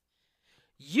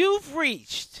You've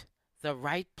reached the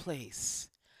right place.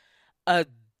 A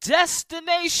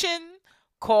destination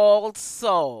called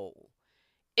soul.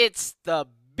 It's the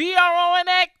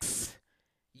BRONX.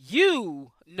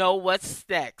 You know what's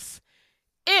next.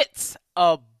 It's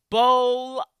a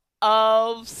bowl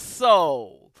of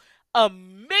soul. A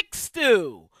mixed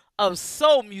stew of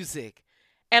soul music.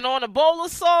 And on a bowl of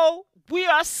soul, we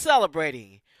are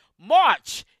celebrating.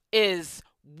 March is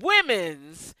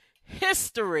Women's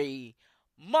History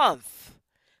Month,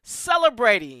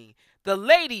 celebrating the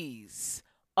ladies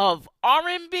of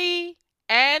R&B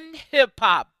and hip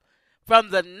hop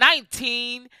from the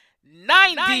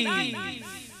 1990s.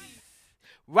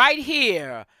 Right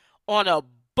here on a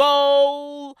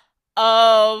bowl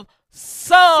of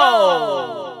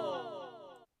soul.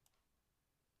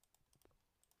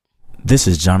 This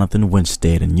is Jonathan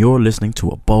Winstead, and you're listening to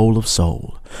A Bowl of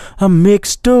Soul, a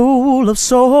mixed bowl of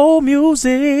soul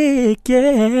music,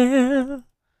 yeah.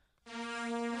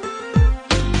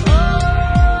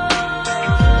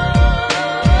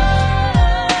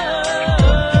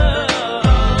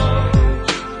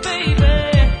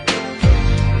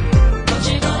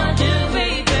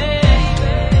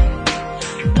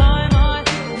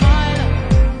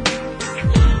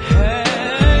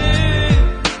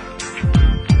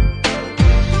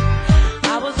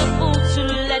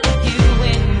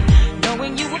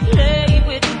 Knowing you would play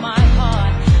with my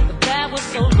heart, but that was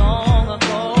so long ago.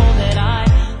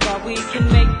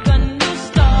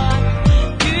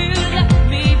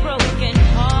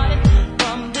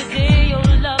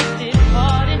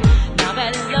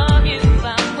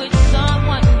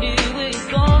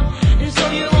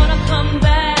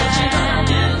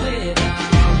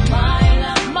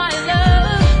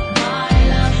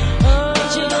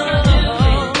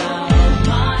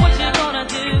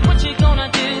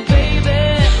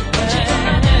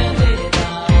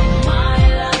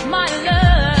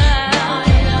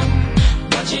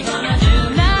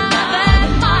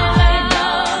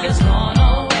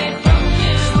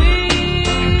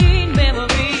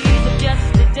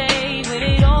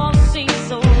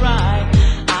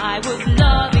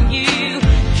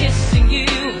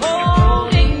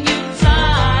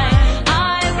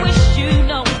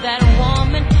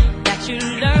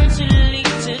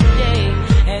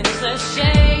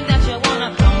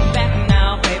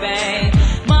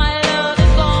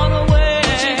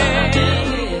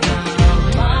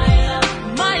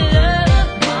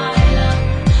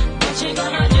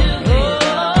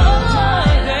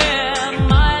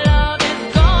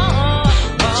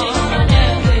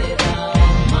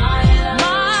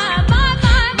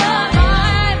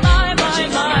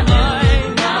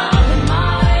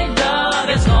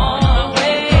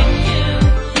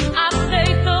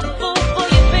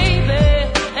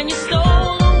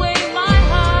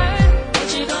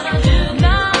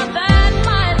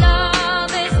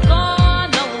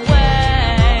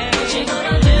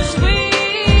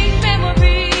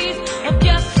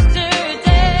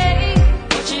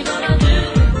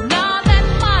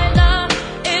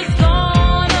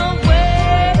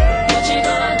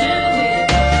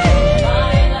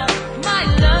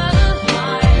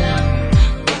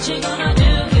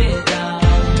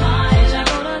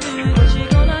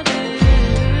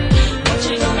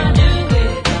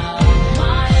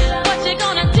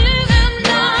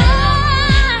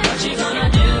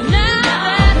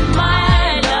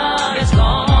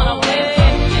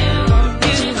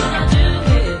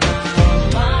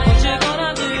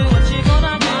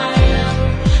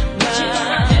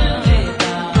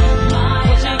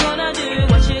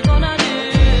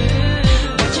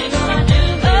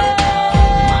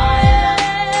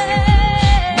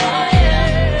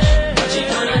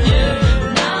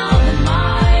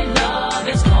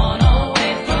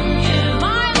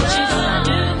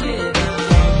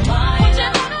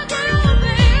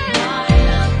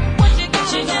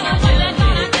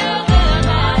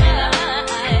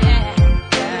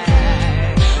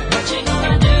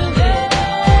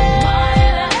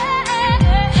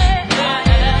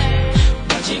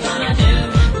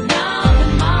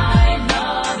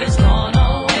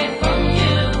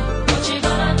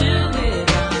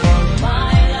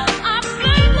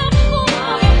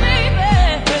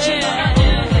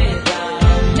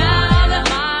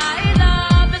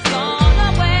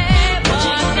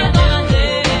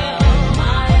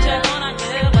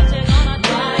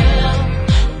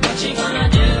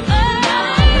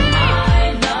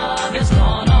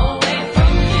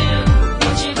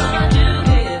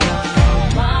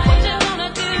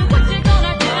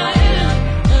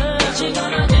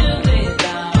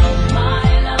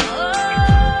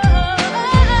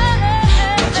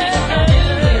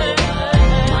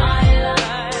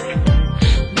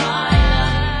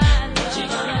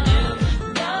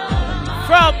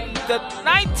 the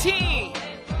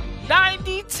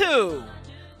 1992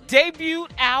 debut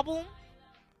album.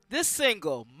 This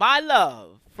single, My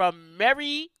Love, from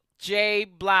Mary J.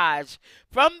 Blige,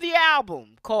 from the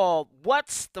album called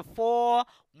What's the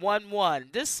 411.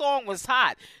 This song was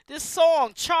hot. This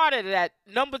song charted at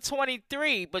number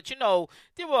 23, but you know,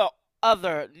 there were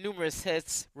other numerous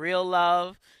hits. Real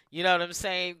Love, you know what I'm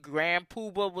saying? Grand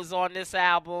Poobah was on this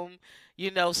album,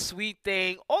 you know, Sweet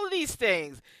Thing, all of these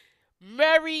things.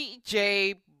 Mary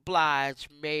J. Blige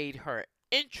made her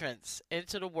entrance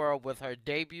into the world with her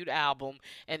debut album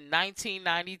in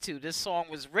 1992. This song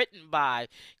was written by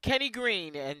Kenny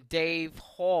Green and Dave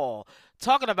Hall,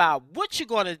 talking about what you're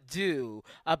going to do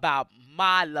about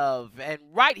my love. And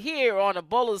right here on A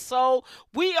Bowl of Soul,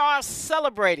 we are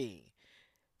celebrating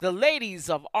the ladies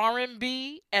of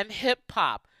R&B and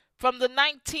hip-hop from the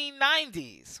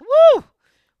 1990s. Woo!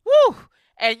 Woo!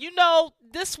 And you know,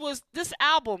 this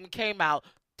album came out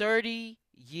 30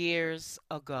 years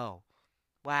ago.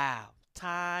 Wow,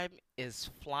 time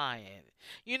is flying.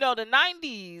 You know, the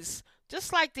 90s,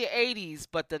 just like the 80s,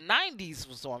 but the 90s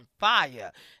was on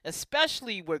fire,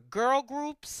 especially with girl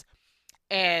groups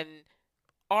and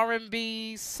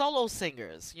R&B solo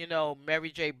singers. You know, Mary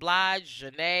J. Blige,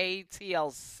 Janae,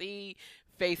 TLC,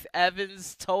 Faith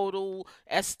Evans, Total,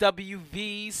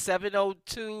 SWV,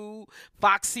 702,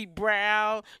 Foxy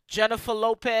Brown, Jennifer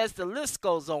Lopez. The list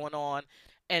goes on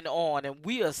and on. And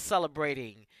we are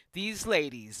celebrating these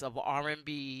ladies of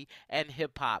R&B and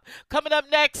hip-hop. Coming up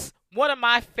next, one of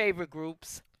my favorite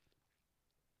groups,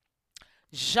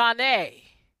 Janae.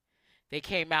 They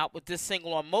came out with this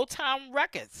single on Motown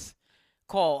Records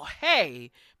called Hey,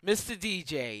 Mr.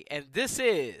 DJ. And this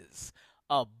is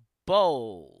A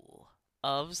Bowl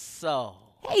of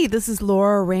Soul. Hey, this is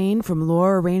Laura Rain from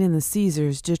Laura Rain and the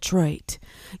Caesars, Detroit.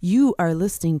 You are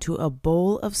listening to A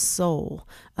Bowl of Soul,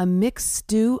 a mixed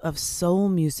stew of soul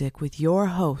music with your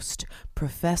host,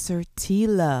 Professor T.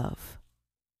 Love.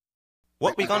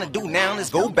 What we're gonna do now is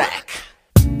go back.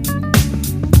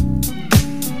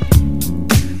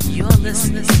 You're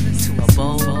listening to A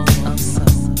Bowl of Soul.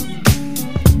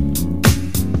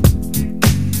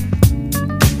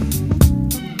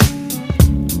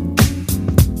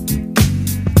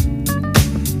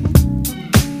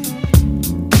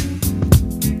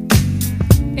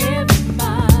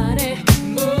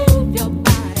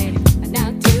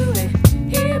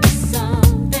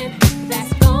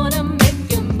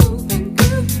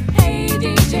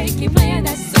 Keep playing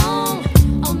that song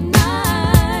all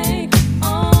night,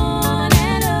 on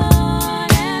and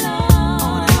on and on.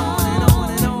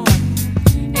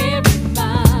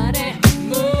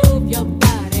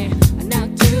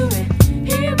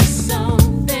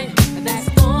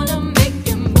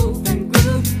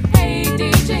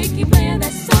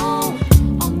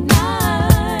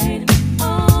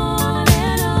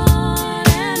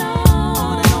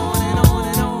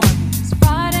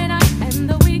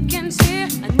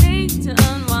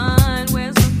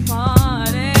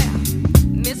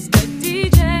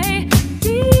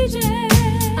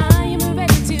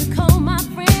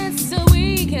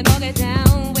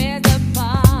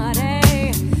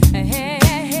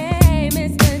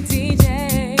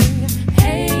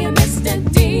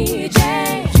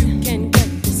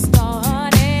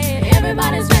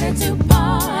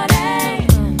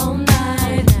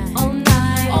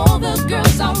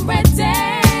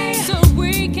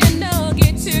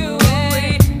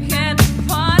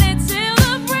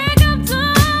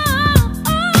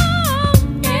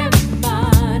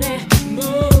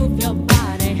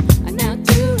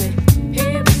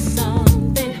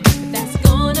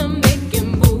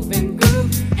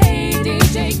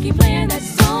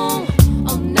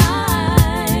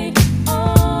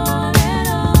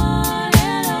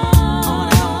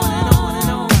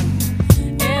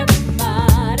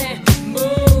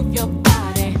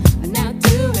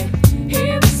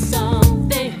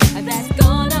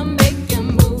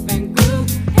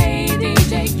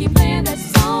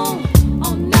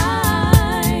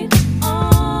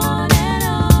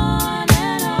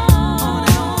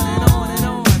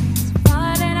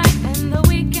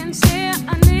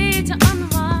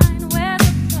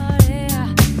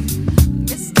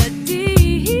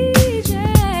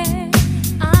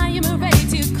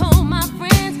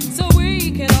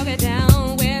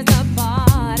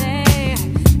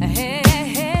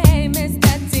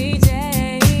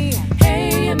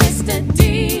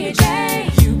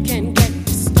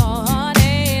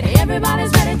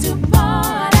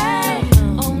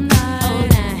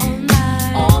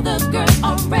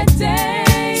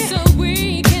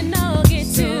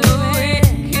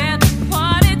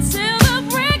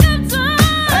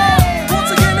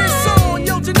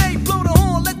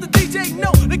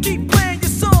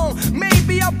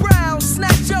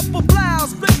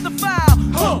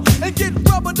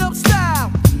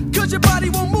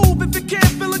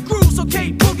 so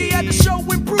Kate Boogie had the show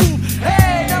improve.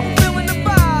 Hey, now we're feeling the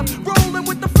vibe, rolling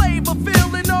with the flavor,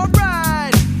 feeling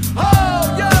alright.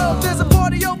 Oh, yo, there's a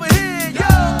party over here. Yo,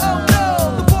 oh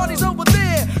no, the party's over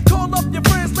there. Call up your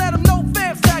friends, let them know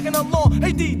fam's tagging along.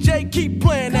 Hey DJ, keep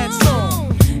playing that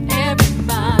song.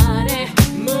 Everybody,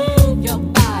 move your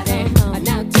body.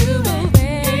 Now do it.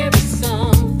 Here is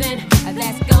something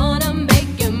that's gonna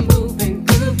make you move and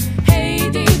groove. Hey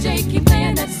DJ, keep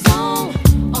playing that song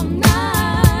all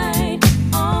night,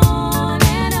 on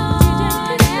and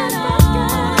on and on.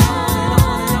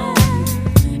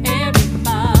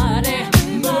 Everybody,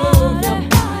 move your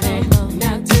body.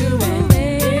 Now do it.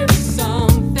 Here is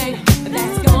something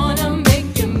that's gonna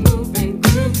make you move and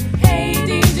groove. Hey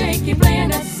DJ, keep playing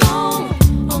that song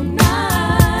all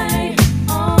night,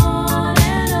 on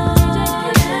and on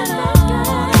and on.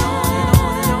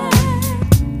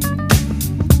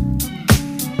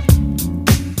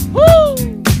 Woo!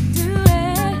 Do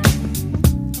it.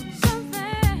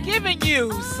 Something. Giving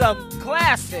you some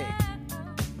classic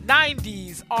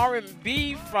 90s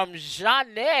R&B from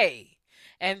Janae.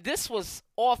 And this was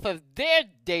off of their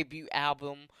debut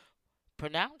album,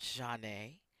 pronounced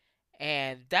Janae.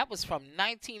 And that was from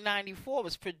 1994. It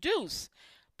was produced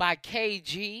by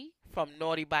KG from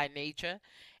Naughty by Nature.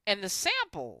 And the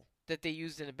sample that they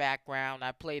used in the background,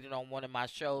 I played it on one of my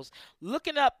shows,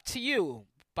 Looking Up to You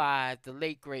by the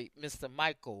late, great Mr.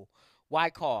 Michael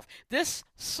Wyckoff. This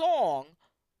song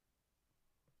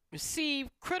received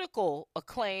critical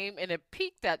acclaim and it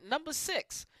peaked at number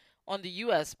 6 on the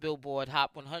U.S. Billboard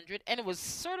Hot 100, and it was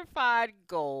certified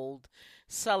gold,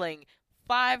 selling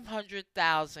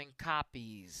 500,000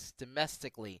 copies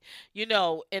domestically. You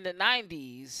know, in the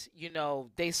 90s, you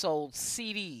know, they sold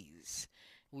CDs.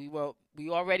 We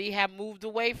already had moved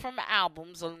away from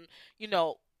albums, and you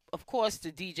know, of course,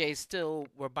 the DJs still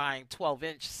were buying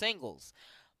 12-inch singles,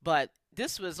 but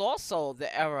this was also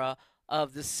the era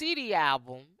of the CD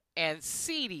album and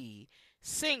CD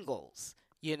singles,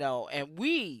 you know, and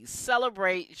we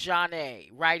celebrate Janae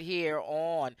right here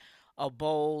on A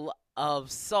Bowl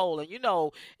of Soul. And you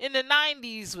know, in the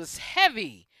 90s was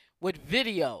heavy with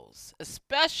videos,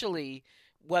 especially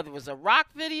whether it was a rock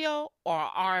video or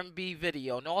an R&B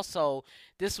video. And also,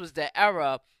 this was the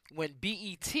era when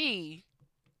BET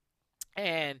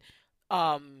and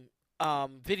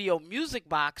Video Music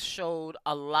Box showed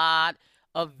a lot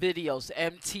of videos.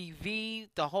 MTV,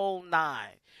 the whole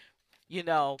nine. You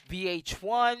know,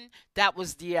 VH1, that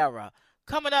was the era.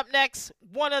 Coming up next,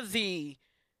 one of the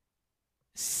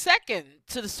second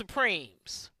to the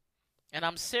Supremes, and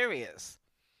I'm serious.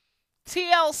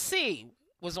 TLC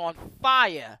was on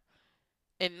fire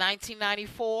in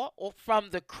 1994 from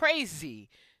the Crazy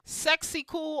Sexy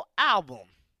Cool album,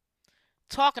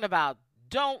 talking about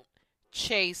Don't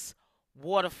Chase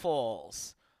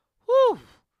Waterfalls. Whew,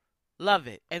 love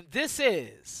it. And this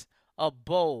is A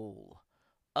Bowl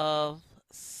of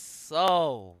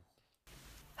Soul.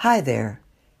 Hi there,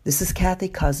 this is Kathy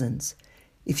Cousins.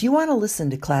 If you want to listen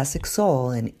to classic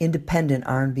soul and independent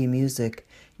R&B music,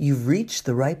 you've reached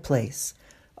the right place.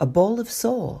 A Bowl of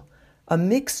Soul, a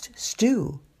mixed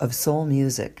stew of soul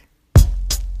music.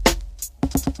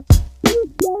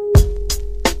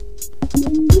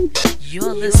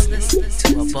 You're listening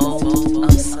to A Bowl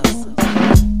of Soul.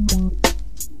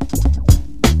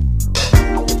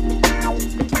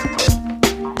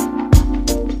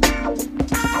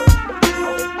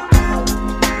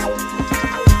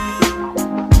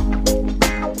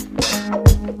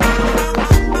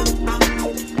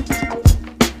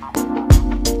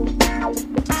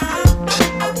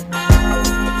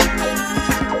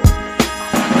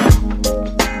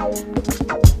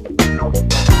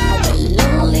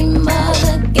 Lonely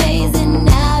mother gazing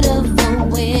out of the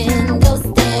window.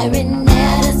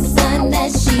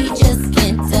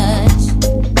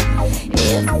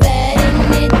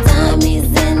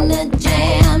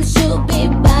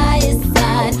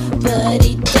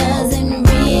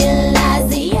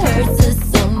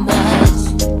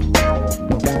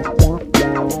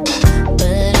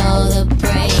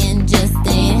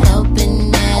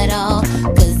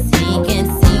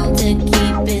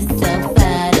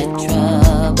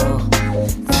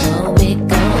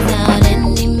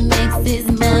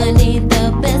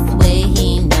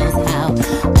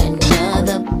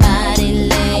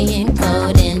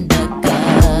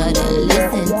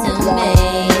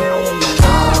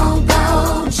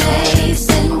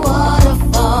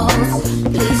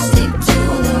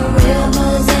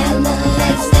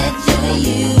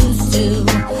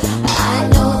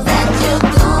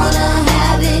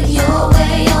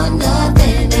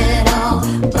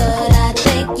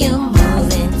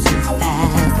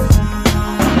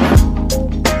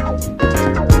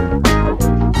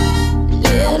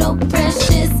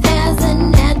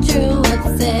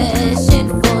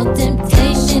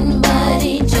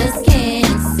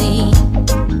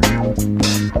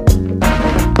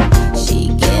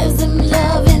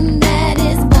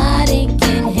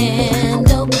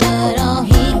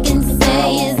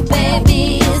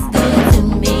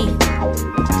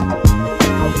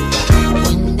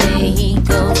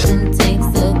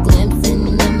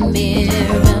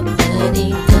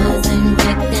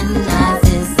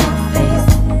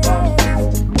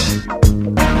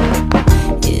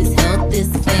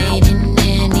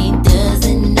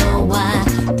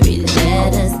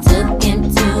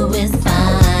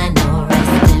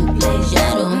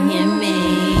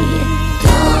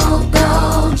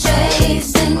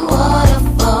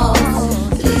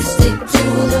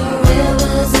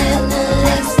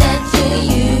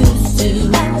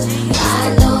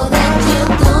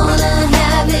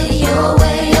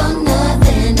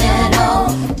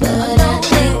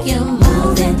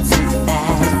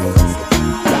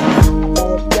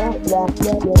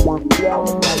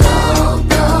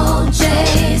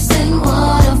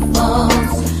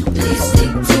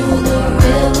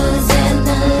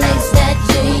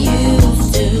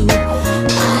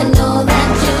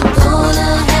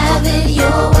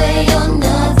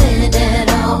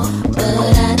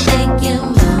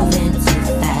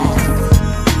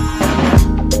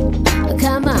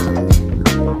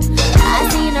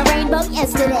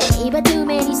 way. But too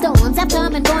many storms have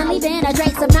come and gone, leaving a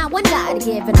trace of not one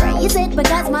God-given ray. Is it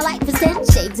because my life is 10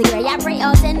 shades of gray? I pray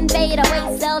all 10 fade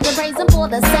away, seldom praise him for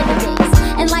the 7 days.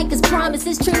 And like his promise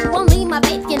is true, only my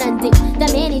faith can undo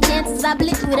the many chances I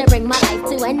blew to bring my life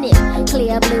to a new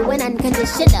clear blue and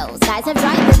unconditional skies have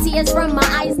dried the tears from my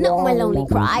eyes, no more lonely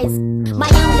cries. My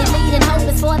only leading hope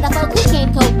is for the folk who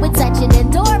can't cope with such an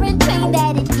enduring pain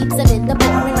that it keeps them in the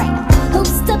pouring rain.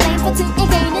 Who's to blame for tooting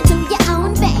gain into your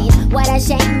own vein? What a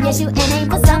shame you're shooting aim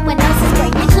for someone else's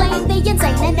brain. You claim the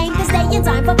insane and aim to stay in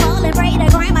time for falling prey to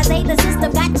crime. I say the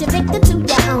system got you victim to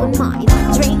your own mind.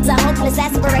 Dreams are hopeless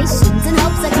aspirations and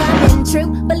hopes are coming true.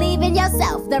 Believe in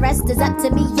yourself, the rest is up to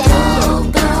me and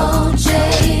you. Go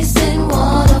chasing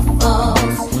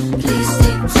waterfalls. Please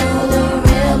stick to the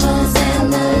rivers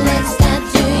and the lakes that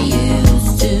you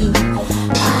used to.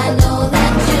 I know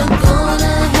that you're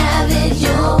gonna have it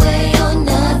your way or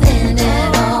nothing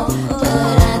at all,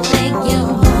 but I think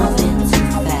you're moving too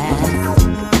fast.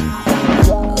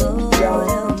 You're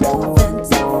moving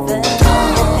too fast.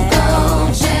 Go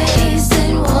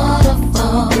chasing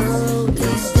waterfalls.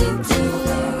 Please stick to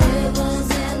the rivers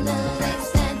and the lakes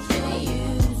that you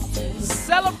used to.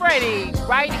 Celebrating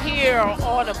right here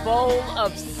on a Bowl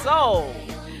of Soul.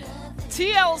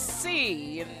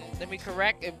 TLC, and let me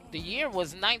correct, the year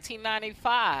was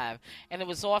 1995, and it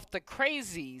was off the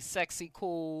Crazy Sexy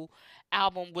Cool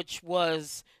album, which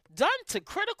was done to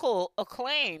critical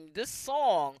acclaim. This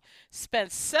song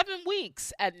spent 7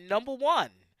 weeks at #1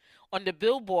 on the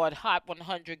Billboard Hot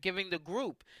 100, giving the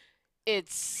group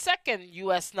its second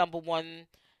U.S. #1,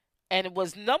 and it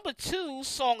was #2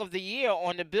 Song of the Year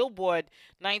on the Billboard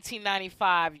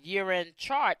 1995 year-end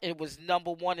chart. It was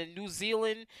 #1 in New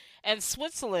Zealand and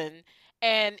Switzerland,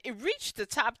 and it reached the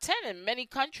top 10 in many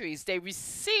countries. They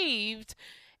received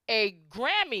a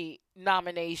Grammy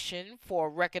nomination for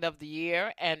Record of the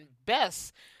Year and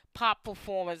Best Pop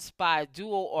Performance by a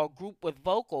Duo or Group with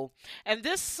Vocal. And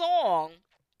this song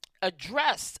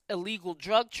addressed illegal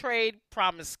drug trade,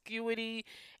 promiscuity,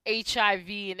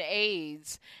 HIV and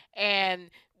AIDS, and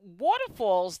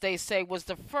Waterfalls, they say, was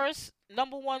the first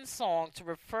 #1 song to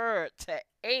refer to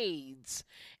AIDS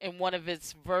in one of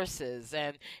its verses,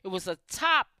 and it was a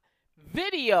top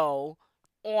video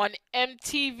on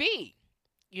MTV,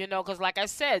 you know, because like I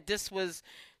said, this was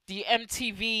the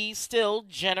MTV still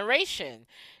generation,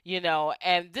 you know,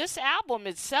 and this album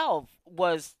itself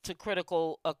was to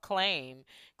critical acclaim,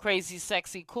 Crazy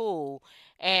Sexy Cool,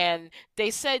 and they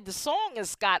said the song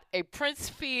has got a Prince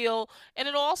feel, and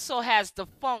it also has the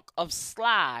funk of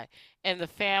Sly and the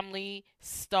Family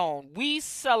Stone. We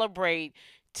celebrate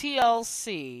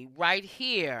TLC right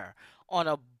here on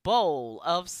a Bowl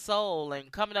of Soul.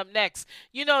 And coming up next,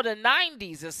 you know, the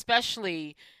 90s,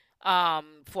 especially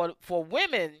for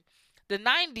women, the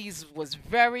 90s was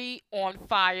very on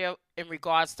fire in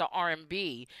regards to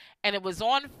R&B, and it was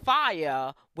on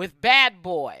fire with Bad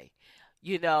Boy.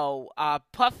 You know,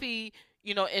 Puffy,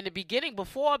 you know, in the beginning,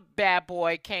 before Bad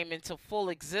Boy came into full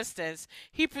existence,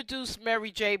 he produced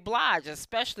Mary J. Blige,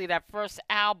 especially that first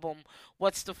album,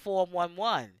 What's the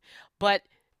 411. But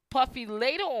Puffy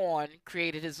later on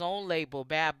created his own label,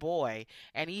 Bad Boy,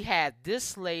 and he had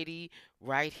this lady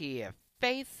right here,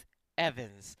 Faith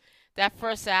Evans. That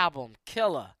first album,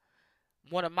 Killer,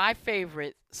 one of my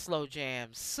favorite slow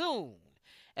jams, Soon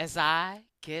as I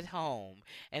Get Home.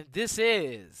 And this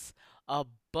is a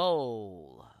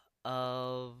Bowl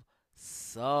of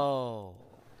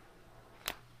Soul.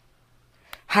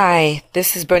 Hi,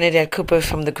 this is Bernadette Cooper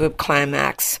from the group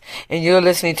Climax, and you're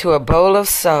listening to A Bowl of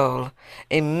Soul,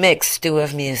 a mixed stew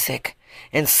of music.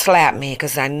 And slap me,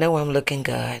 'cause I know I'm looking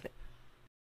good.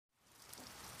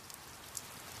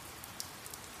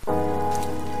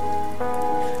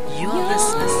 You're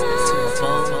listening to A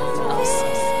Bowl of Soul.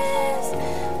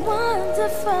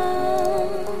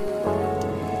 Wonderful,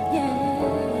 yeah.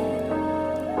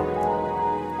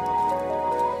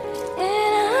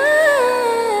 And I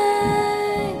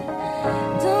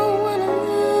don't wanna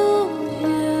lose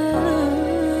you.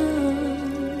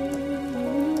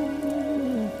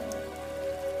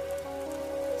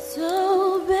 So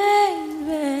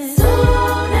baby,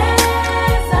 soon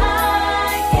as I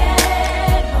get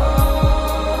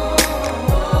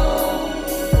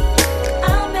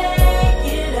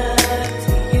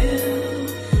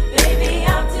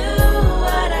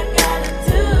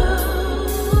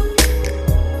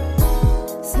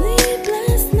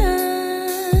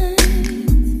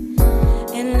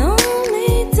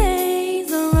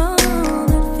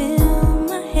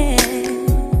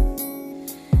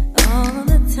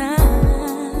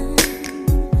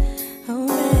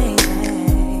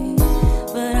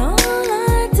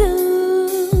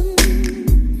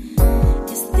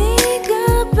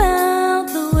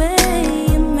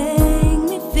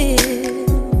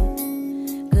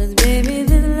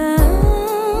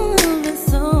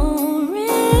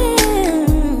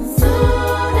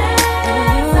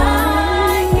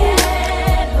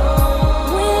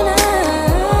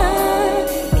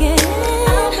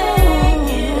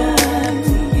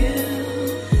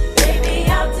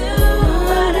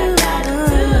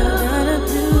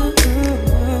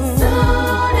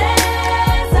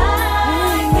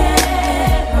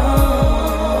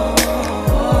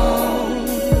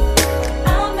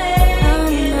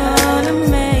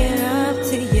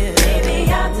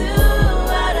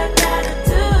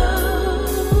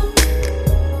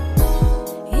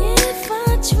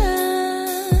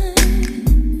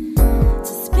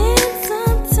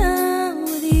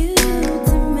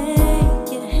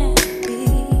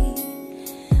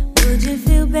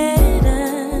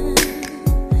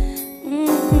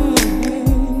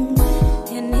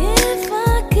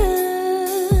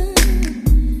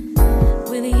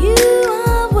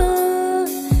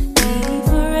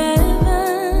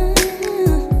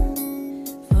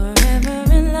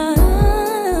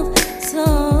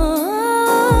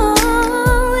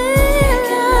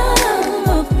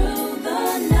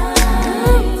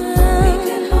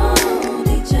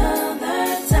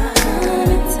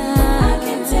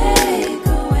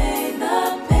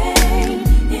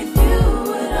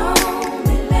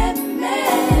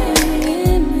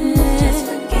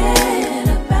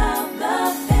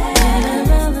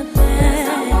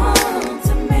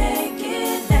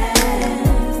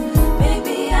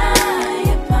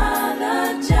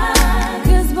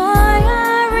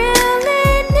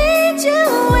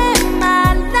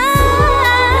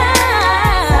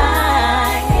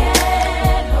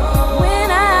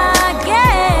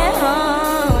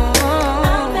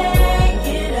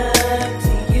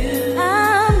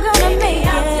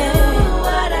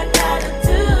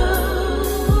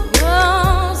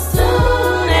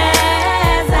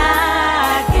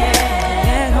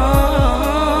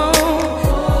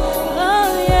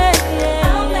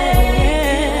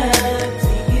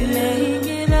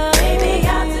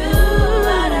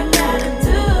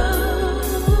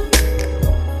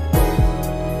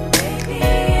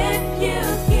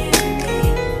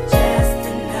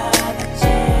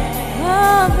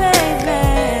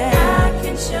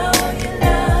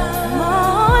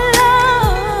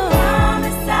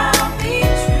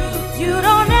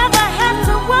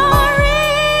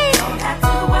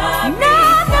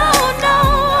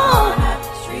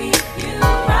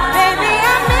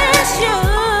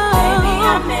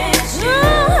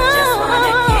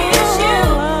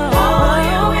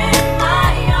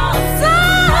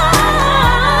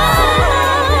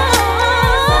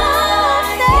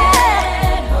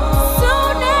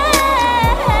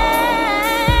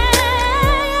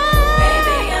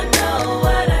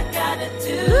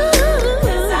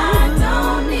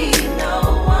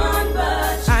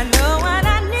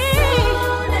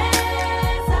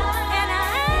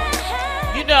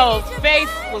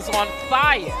was on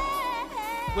fire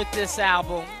with this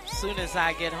album, Soon As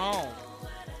I Get Home.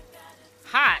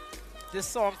 Hot. This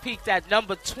song peaked at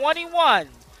number 21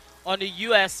 on the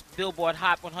U.S. Billboard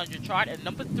Hot 100 chart and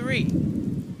number 3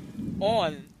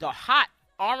 on the Hot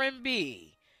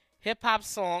R&B Hip-Hop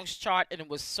Songs chart, and it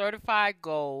was certified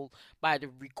gold by the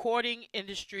Recording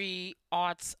Industry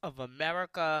Arts of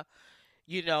America.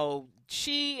 You know,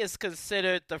 she is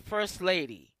considered the first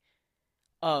lady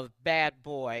of Bad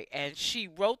Boy, and she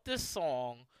wrote this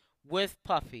song with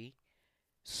Puffy,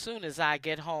 Soon As I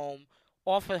Get Home,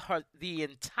 off of the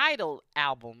entitled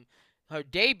album, her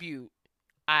debut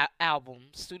album,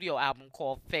 studio album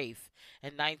called Faith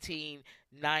in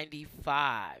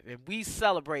 1995. And we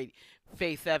celebrate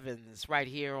Faith Evans right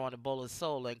here on the Bowl of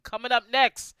Soul. And coming up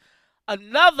next,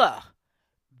 another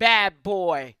Bad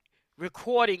Boy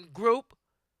recording group,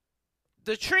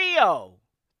 the trio,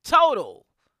 Total,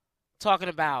 talking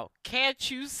about Can't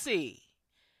You See?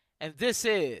 And this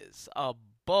is a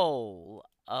Bowl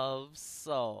of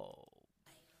Soul.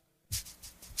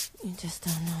 You just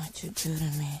don't know what you do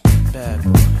to me. Bad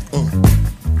boy.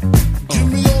 Give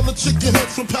me all the chicken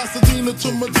heads from Pasadena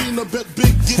to Medina. Bet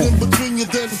big, get in between your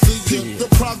dents. The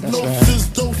prognosis,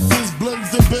 doses,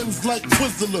 blends and bends like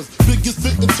Twizzlers. Biggest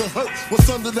fitting to hurt what's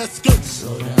under that skirt.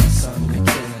 Slow down, son, you're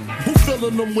killing me. Who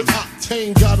filling them with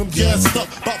octane? Got them gassed up,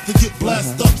 about to get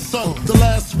blasted up, son. The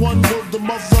last one was the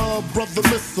mother, brother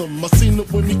miss him. I seen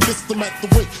it when he kissed him at the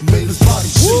wake, made his body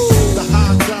shake. The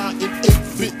high guy in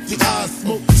 850 eyes,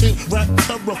 smoke tint, rap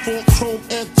terror, full chrome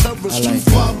and terror. Street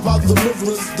five by the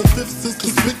rivers, the fifth is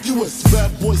conspicuous. Bad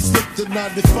boy slipped in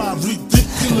 95,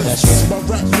 ridiculous. My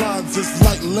rap lines is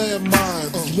like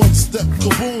landmines. One step,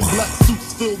 kaboom, black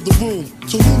suits fill the room.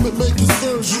 To whom it may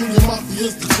concern, Junior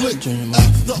Mafia's the clique.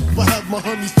 Act up, I have my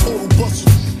honeys total busted.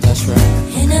 That's right.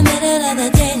 In the middle of the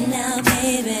day now,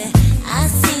 baby, I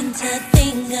seem to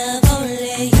think of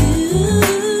only you.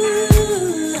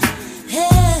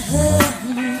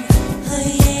 Oh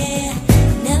yeah,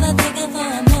 never thinking for a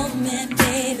moment,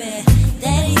 baby,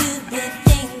 that you've been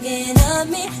thinking of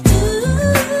me too.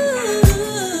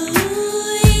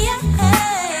 Yeah,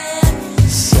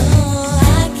 so I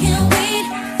can't wait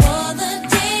for the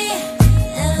day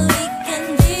that we can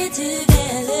be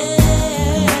together.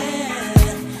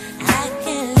 I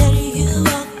can't let you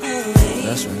walk away.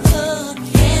 That's right. Oh,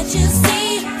 can't you see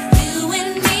you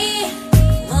and me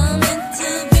are meant to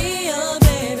be your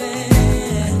baby?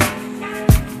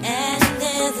 And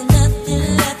there's nothing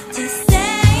left to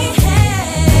say.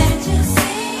 Can't you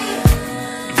see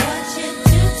what you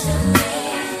do to me?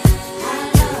 Our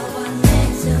love was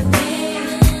meant to be.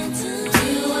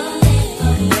 You were made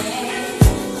for me.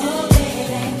 Oh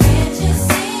baby, can't you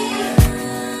see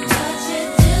what you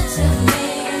do to me?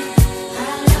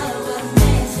 Our love was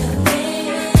meant to be.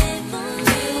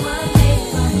 You were made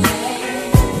for me.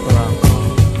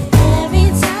 Every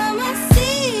time I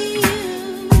see you,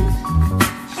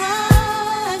 I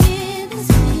get this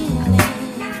feeling.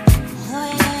 Oh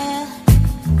yeah,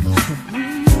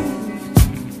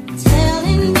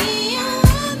 telling me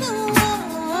you're the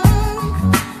one.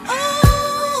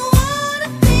 Oh, what a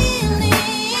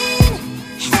feeling.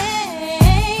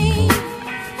 Hey,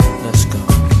 Let's go. I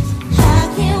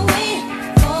can't wait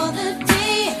for the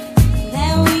day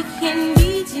that we can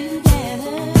be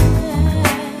together.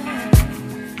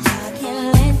 I can't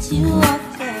let you walk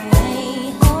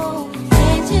away. Oh,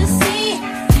 can't you see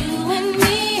you and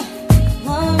me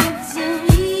are meant to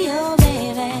be your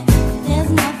baby? There's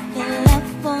nothing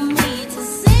left for me to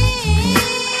say.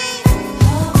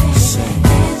 Oh, baby,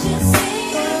 can't you see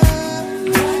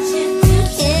what you do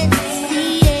to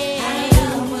me? I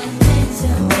know what's meant to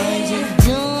be. What you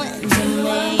doing to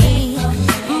me?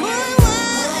 Boy,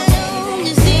 why don't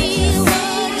you see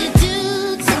what you do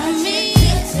to me?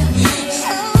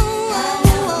 Oh,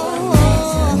 oh, oh, oh.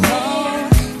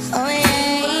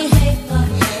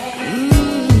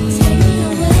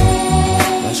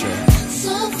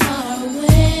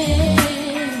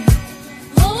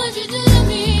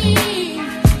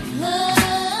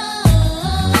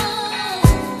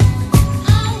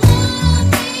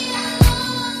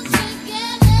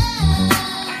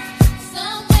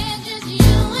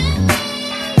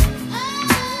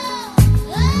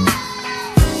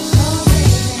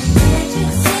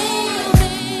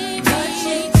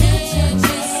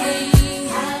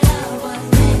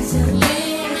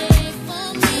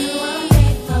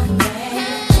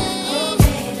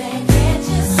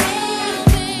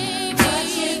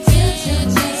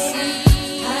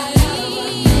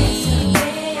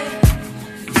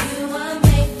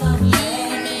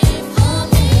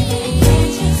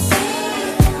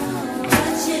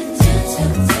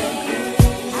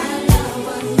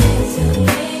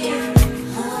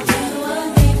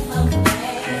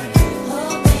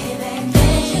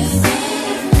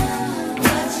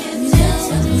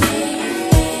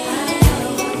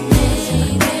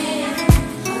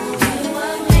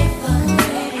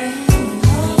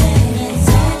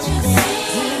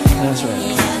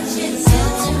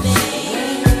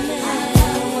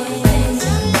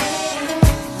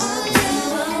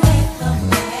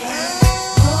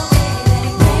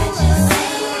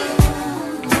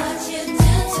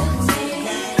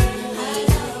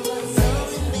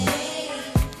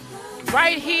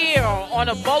 right here on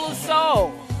A Bowl of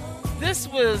Soul. This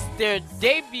was their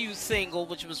debut single,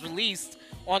 which was released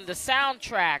on the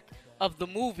soundtrack of the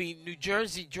movie New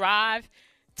Jersey Drive,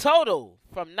 Total,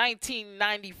 from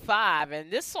 1995.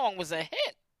 And this song was a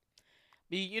hit.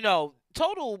 You know,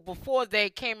 Total, before they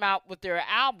came out with their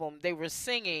album, they were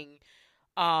singing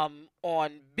on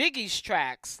Biggie's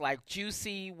tracks like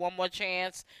Juicy, One More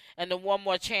Chance, and the One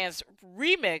More Chance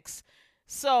remix.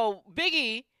 So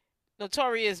Biggie,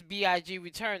 Notorious B.I.G.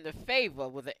 returned the favor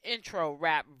with an intro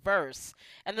rap verse.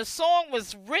 And the song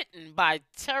was written by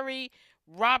Terry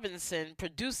Robinson,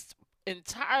 produced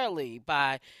entirely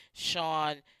by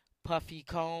Sean Puffy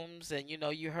Combs. And, you know,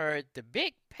 you heard the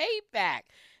big payback.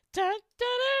 Dun, dun,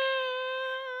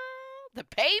 dun, the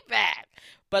payback.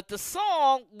 But the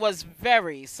song was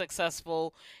very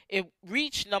successful. It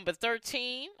reached number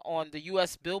 13 on the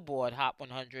U.S. Billboard Hot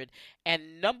 100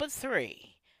 and number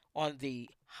 3 on the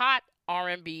Hot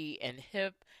R&B and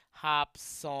Hip Hop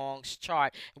Songs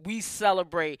chart. We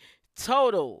celebrate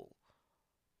Total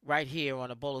right here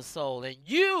on A Bowl of Soul. And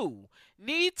you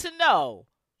need to know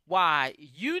why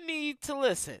you need to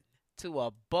listen to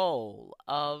A Bowl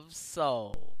of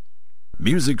Soul.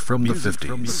 Music from the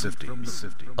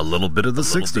 50s, a little bit of the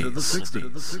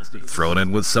 60s, thrown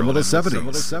in with some of the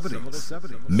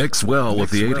 70s, mix well with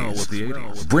the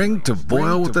 80s, bring to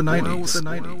boil with the 90s,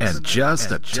 and just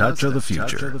a touch of the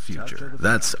future.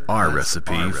 That's our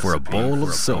recipe for a bowl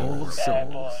of soul. Say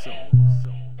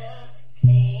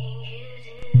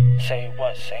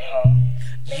what, say huh?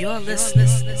 You're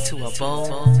listening to A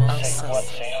Bowl of Soul.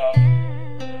 Say huh?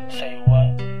 Say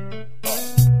what?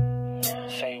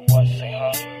 Say what, say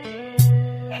huh?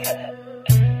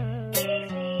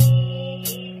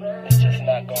 It's just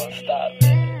not gonna stop.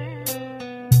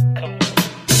 Come on.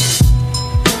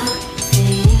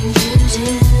 Nothing you do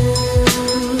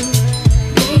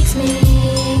makes me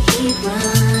keep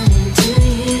running to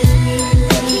you.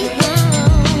 Keep on.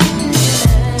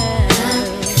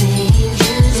 Nothing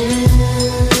you do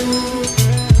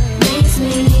makes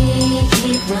me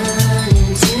keep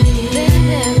running to you.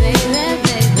 Baby, baby,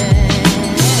 baby.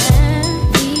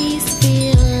 These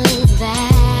feelings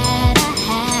that I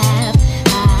have,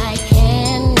 I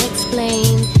can't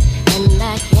explain, and I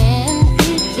can't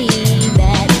believe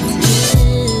that it's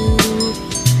you.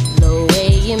 The way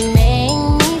you make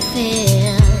me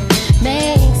feel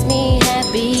makes me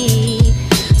happy.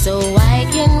 So why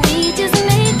can't we just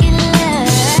make it last?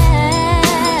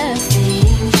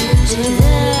 Things you do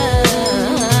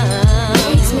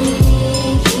makes me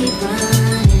keep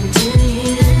running to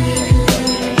you.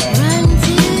 Run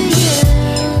to you.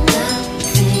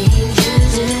 Things you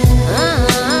do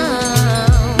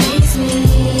makes me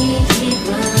keep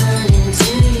running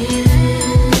to you.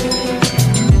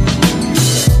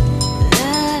 The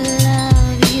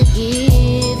love you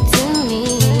give to me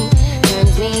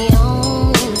turns me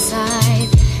on inside,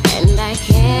 and I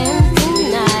can't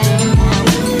deny how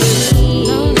I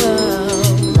feel.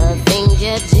 The things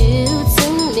you do to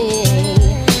me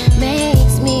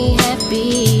makes me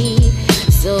happy.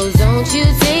 So don't you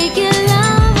take your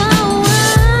love away.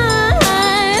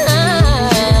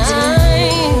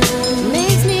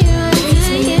 Makes me run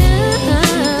to you.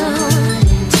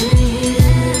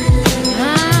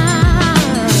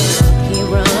 Keep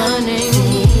running.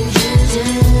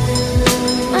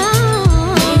 Oh,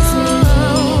 makes me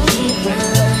keep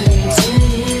running to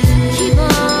you. Keep on.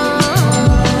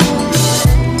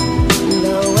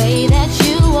 The way that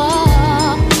you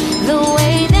walk, the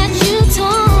way that you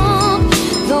talk,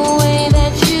 the way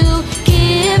that you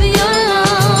give your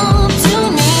love to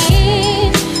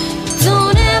me.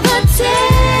 Don't ever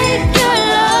take your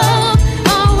love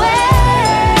away.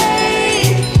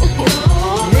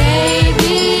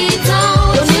 Baby,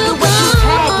 don't you go.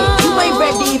 You ain't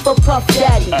ready for Puff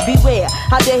Daddy. Beware,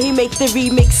 how dare he make the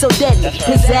remix so deadly?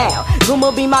 Pizzazz,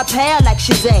 Guma be my pal like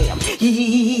Shazam.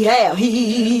 He-have.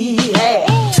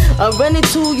 I'm running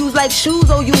to yous like shoes,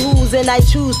 oh you who's, and I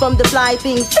choose from the fly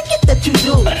things. Forget that you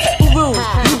do. Who rules?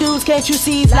 You dudes can't you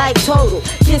see it's like Total.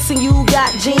 Kissing you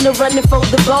got Gina running for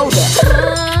the boulder.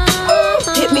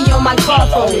 Hit me on my car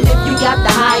phone. If you got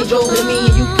the hydro with me,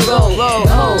 you can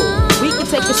roll. We can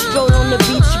take a stroll on the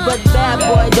beach, but bad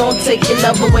boy, don't take your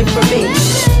love away from me.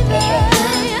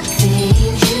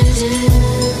 Things you do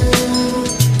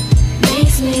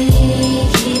makes me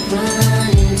keep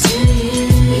running to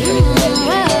you.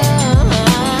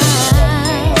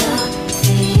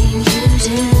 Things you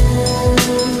do,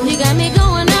 you got me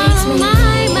going out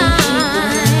my mind.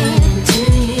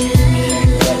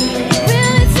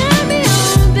 Really turn me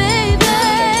on, baby.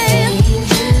 Things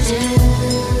you do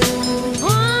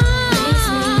makes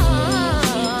me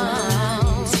keep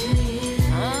running to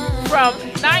you. From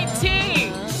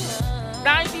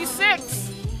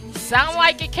Sound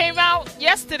like it came out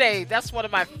yesterday. That's one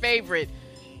of my favorite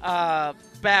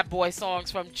bad boy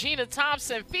songs from Gina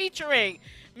Thompson featuring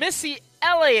Missy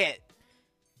Elliott.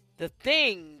 The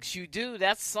Things You Do,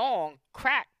 that song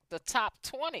cracked the top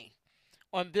 20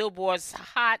 on Billboard's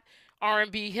Hot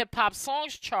R&B Hip Hop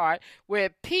Songs chart, where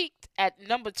it peaked at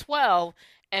number 12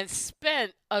 and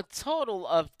spent a total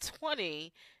of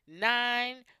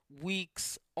 29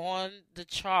 weeks on the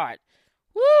chart.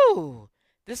 Woo!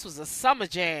 This was a summer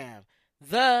jam.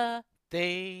 The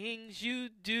Things You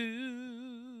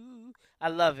Do. I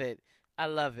love it. I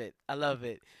love it. I love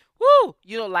it. Woo!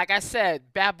 You know, like I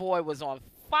said, Bad Boy was on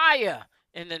fire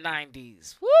in the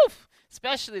 90s. Woo!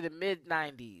 Especially the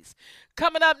mid-90s.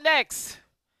 Coming up next,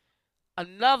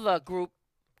 another group,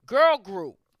 girl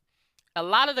group. A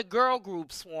lot of the girl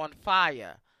groups were on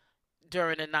fire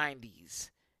during the 90s.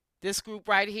 This group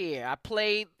right here, I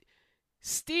played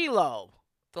Stilo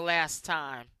the last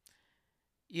time,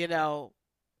 you know,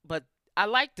 but I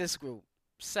like this group,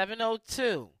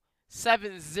 702,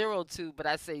 but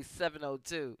I say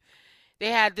 702. They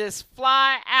had this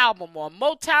fly album on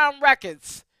Motown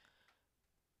Records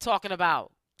talking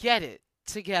about Get It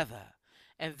Together.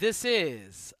 And this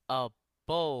is A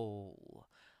Bowl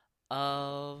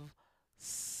of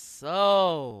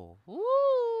Soul. Woo!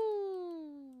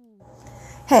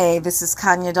 Hey, this is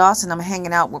Kanya Dawson. I'm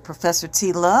hanging out with Professor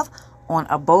T. Love on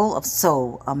A Bowl of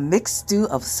Soul, a mixed stew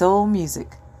of soul music.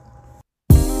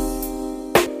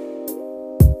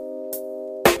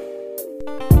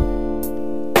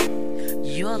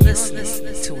 You're listening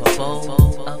to A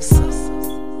Bowl of Soul.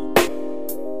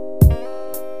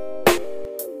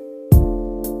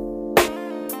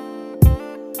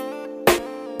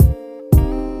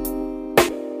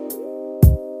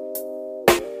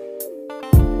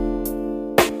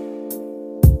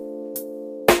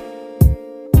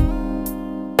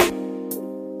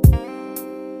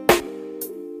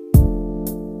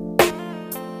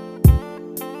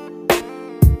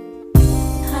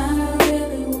 I don't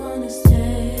really wanna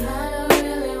stay. I don't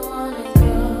really wanna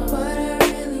go. But I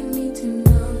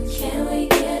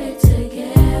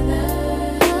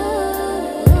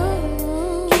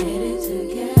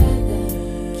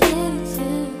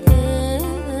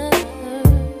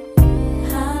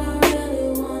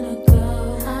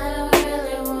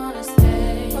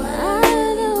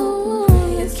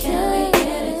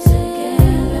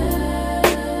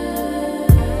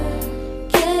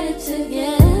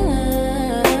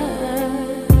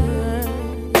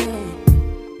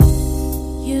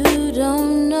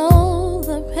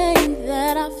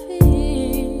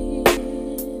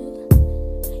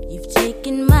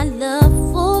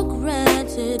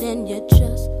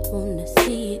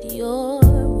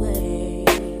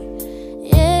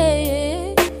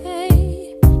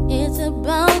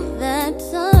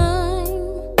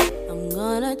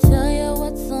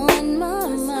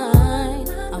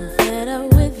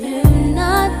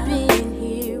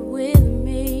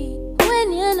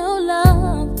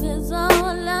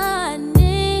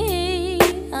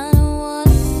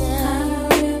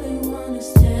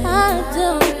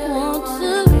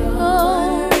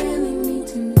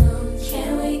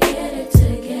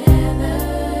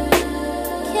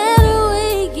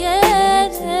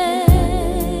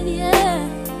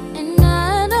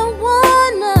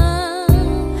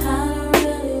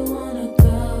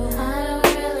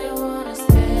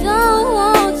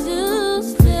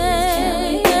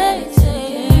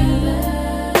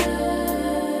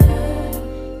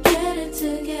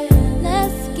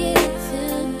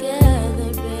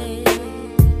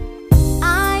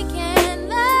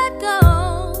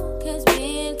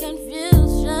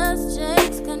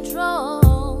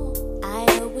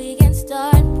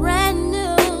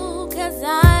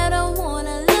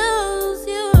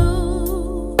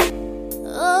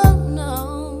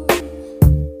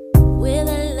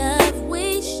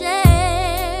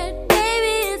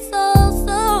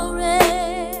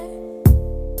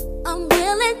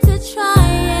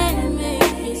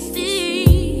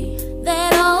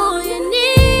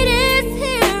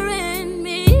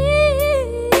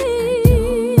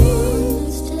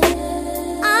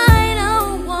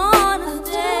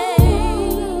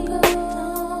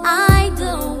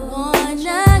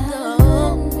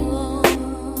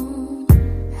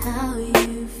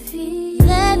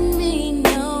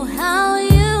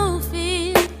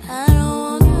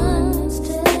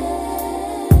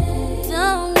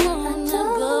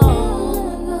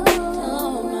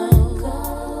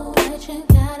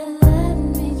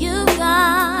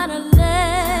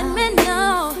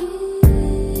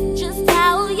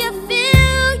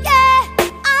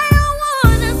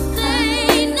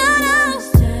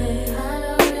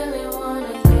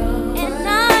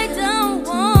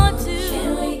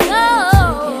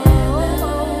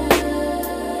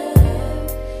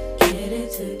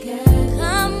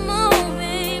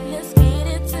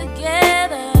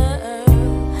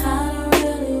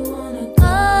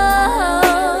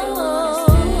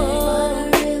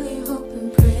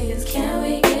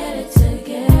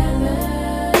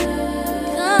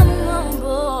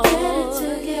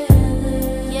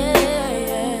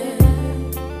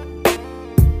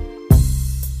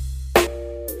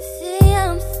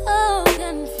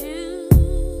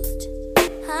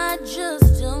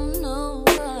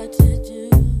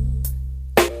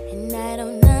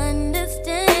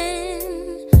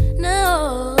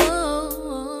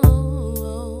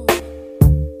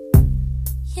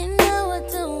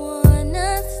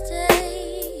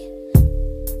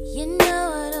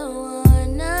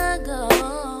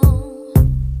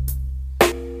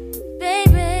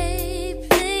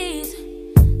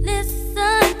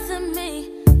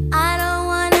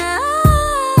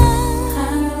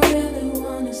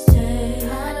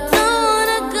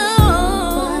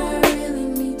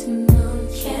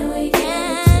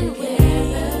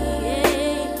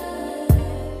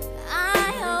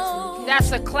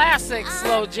That's a classic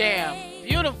slow jam.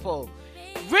 Beautiful.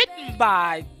 Written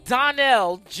by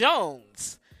Donnell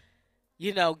Jones.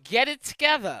 You know, Get It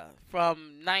Together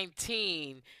from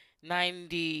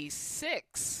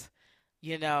 1996.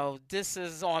 You know, this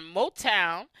is on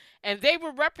Motown, and they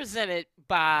were represented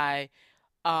by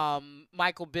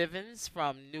Michael Bivins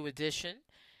from New Edition.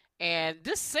 And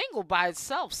this single by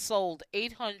itself sold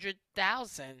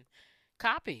 800,000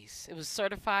 copies. It was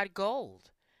certified gold.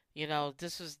 You know,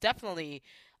 this was definitely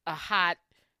a hot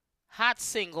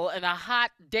single and a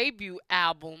hot debut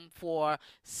album for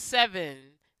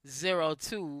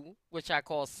 702, which I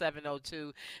call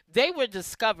 702. They were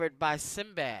discovered by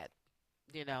Sinbad.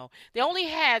 You know, they only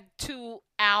had 2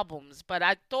 albums, but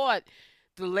I thought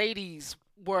the ladies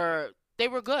were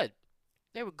good.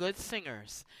 They were good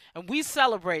singers. And we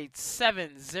celebrate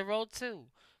 702,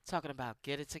 talking about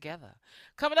Get It Together.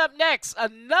 Coming up next,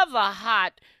 another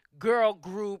hot girl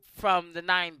group from the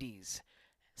 90s.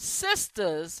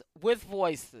 Sisters with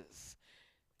Voices.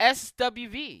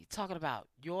 SWV, talking about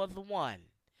You're the One.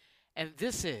 And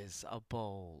this is A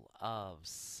Bowl of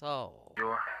Soul.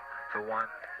 You're the one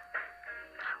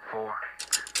for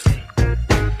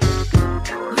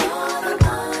You're the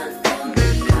one for me.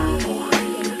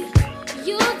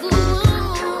 You're the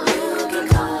one you can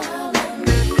call on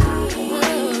me.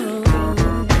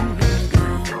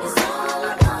 It's all I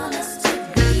want us to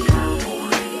be.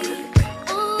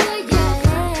 Oh yeah,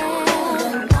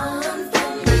 the one for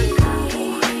me.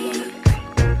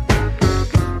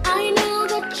 I know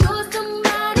that you're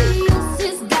somebody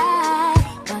else's guy,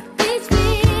 but these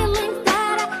feelings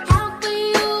that I have for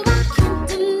you I can't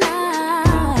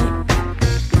deny.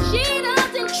 She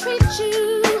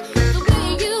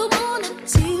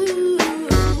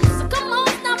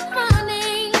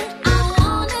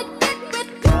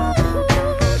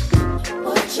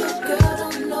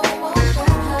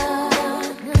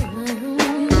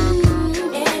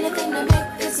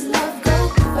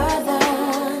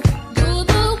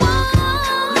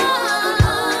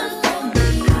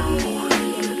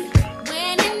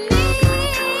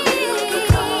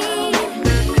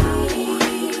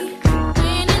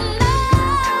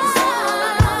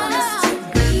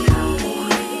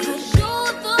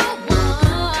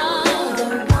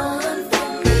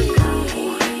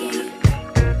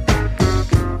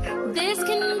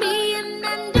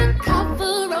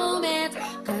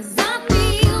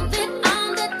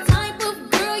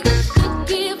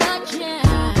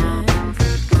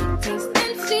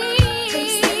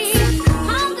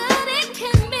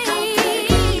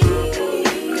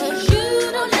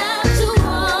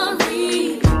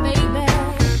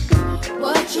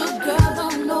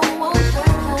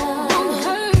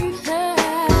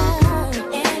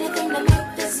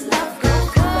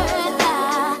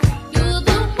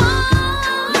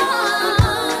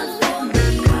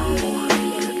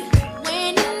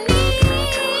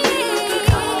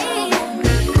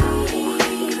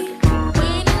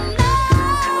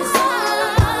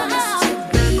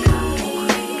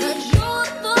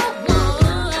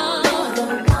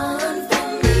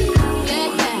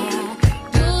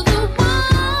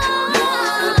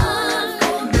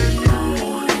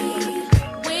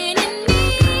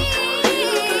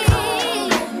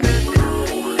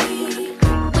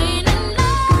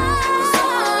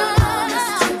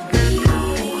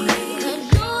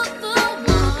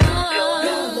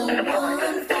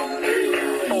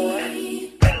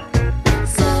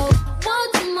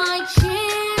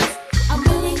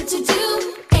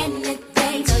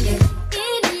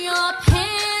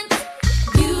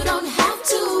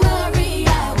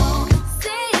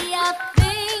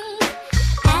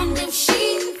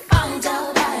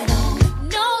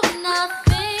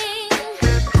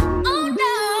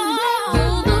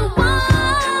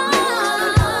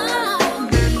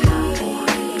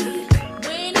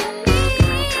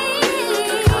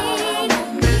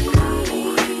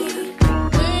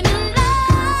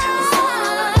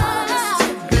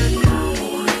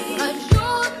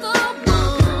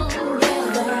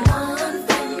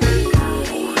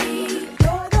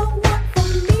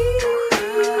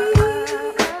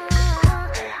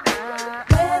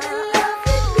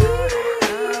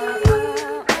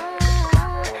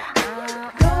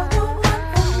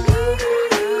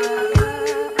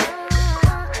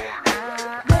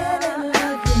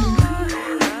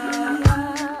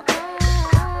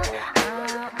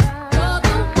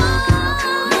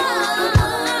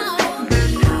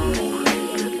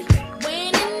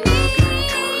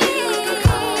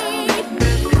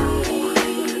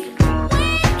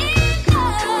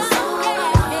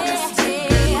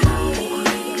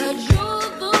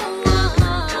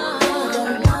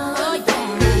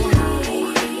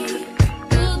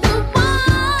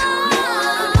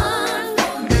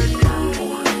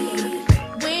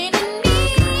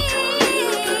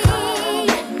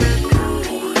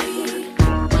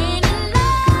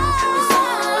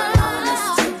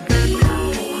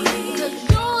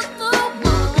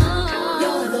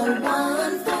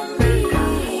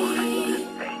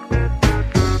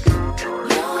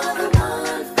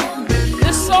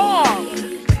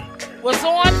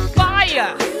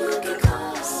fire.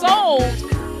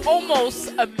 Sold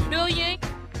almost 1 million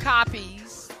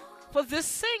copies for this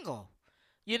single.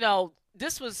 You know,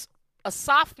 this was a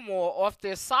sophomore off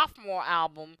their sophomore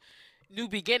album, New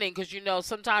Beginning, because, you know,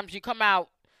 sometimes you come out,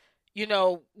 you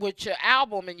know, with your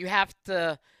album and you have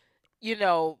to, you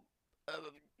know,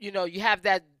 you have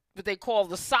that, what they call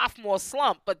the sophomore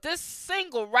slump. But this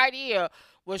single right here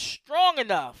was strong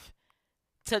enough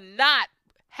to not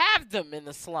have them in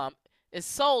the slump. It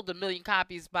sold 1 million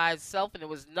copies by itself, and it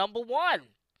was number one.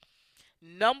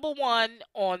 Number one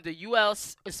on the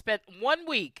U.S. It spent 1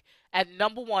 week at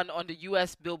number one on the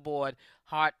U.S. Billboard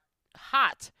Hot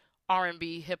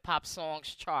R&B Hip Hop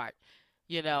Songs chart.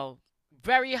 You know,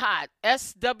 very hot.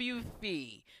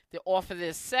 SWV. They're off of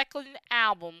their second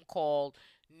album called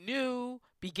New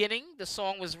Beginning. The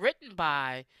song was written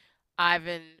by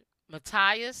Ivan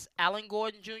Matthias, Alan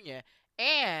Gordon Jr.,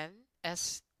 and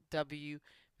SWV.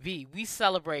 We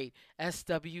celebrate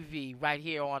SWV right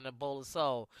here on the Bowl of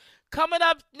Soul. Coming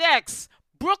up next,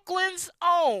 Brooklyn's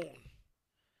own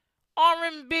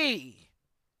R&B.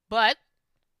 But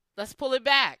let's pull it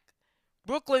back.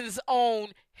 Brooklyn's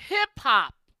own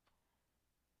hip-hop.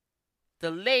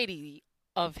 The lady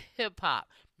of hip-hop,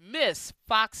 Miss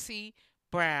Foxy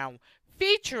Brown,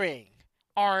 featuring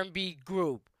R&B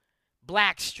group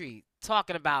Blackstreet,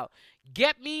 talking about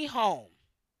Get Me Home.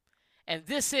 And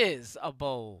this is a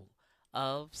Bowl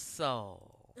of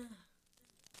Soul.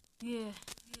 Yeah.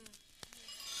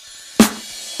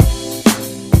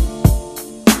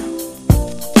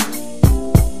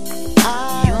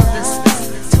 You're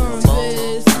listening to a Bowl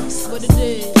of Soul. What it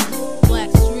is,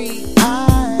 Blackstreet.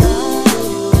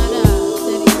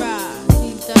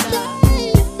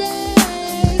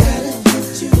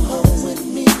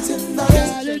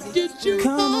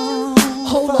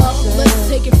 Hold up, let's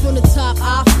take it from the top.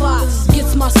 I Fox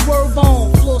gets my swerve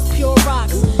on, floors pure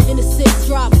rocks. In the 6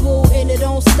 drop, bull, and it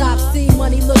don't stop. See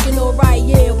money looking alright,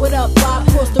 yeah. What up, Bob?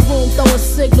 Across the room throwing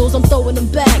signals, I'm throwing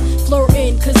them back.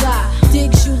 Flirting, cause I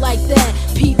digs you like that.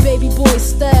 Pete baby boy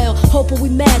style, hoping we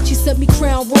match. You sent me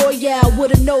Crown Royale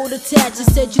with a note attached. You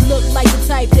said you look like the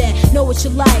type that know what you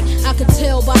like. I could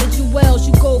tell by the jewels,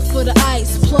 you go for the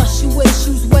ice. Plus you wear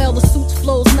shoes well, the suit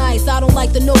flows nice. I don't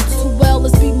like the notes too well,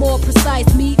 let's be more precise.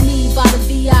 Meet me by the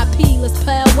VIP, let's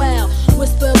powwow.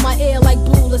 Whisper in my ear like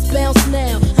boo, let's bounce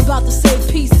now. I'm about to say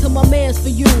peace to my mans for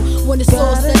you. When it's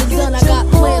all said and done, I got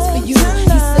plans for you. He said,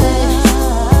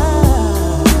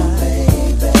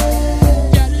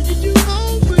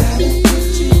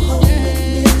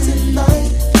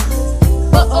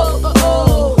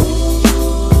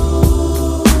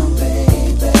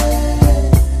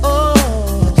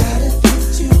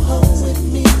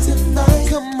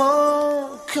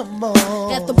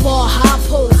 at the bar, high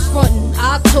post, frontin',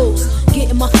 I toast.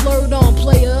 Getting my flirt on,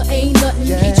 player, ain't nothing.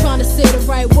 He tryna say the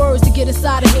right words to get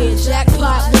inside of here.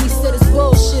 Jackpot when he said his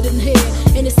bullshit in here.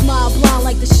 And his smile blind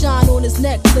like the shine on his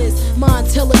necklace. Mind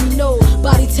telling me no,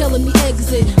 body telling me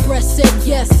exit. Breast said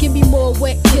yes, give me more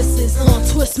wet kisses.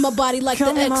 Twist my body like the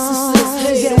exorcist.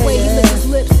 Hey, the way he licked his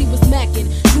lips, he was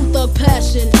macking. True thug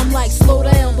passion, I'm like slow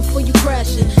down before you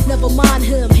crashing. Never mind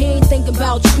him, he ain't thinking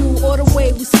about you or the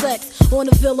way we sex. On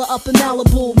a villa up in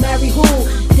Malibu, marry who?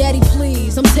 Daddy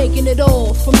please, I'm taking it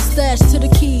all, from the stash to the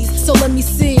keys. So let me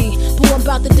see, boo, I'm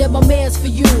about to dead my mans for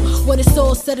you. When it's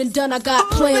all said and done, I got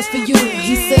plans for you.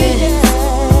 He said,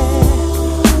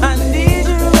 I need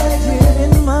you right here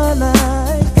in my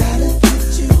life. Gotta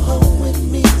get you home with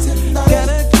me tonight.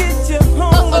 Gotta get you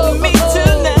home with me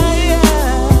tonight.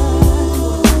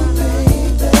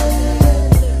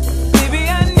 Baby,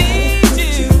 I need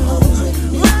you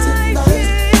right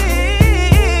here.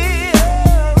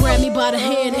 grabbed me by the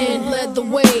hand and led the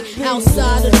way.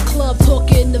 Outside of the club,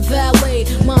 talking to valet.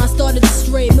 Mine started to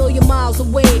stray, million miles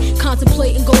away.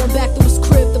 Contemplating going back to his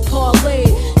crib to parlay.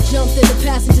 Jumped in the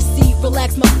passenger seat,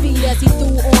 relaxed my feet as he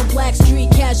threw on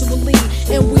Blackstreet casually.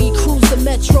 And we cruised the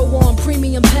metro on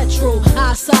premium petrol.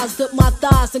 I sized up my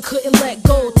thighs and couldn't let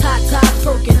go. Tie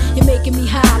perking, you're making me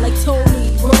high like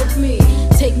Tony. Broke me,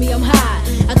 take me, I'm high.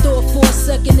 I thought for a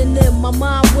second and then my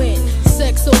mind went.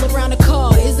 Sex all around the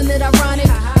car, isn't it ironic?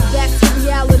 Back to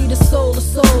reality, the soul to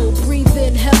soul. Breathe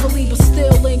in heavily, but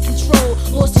still in control.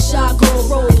 Lost the shotgun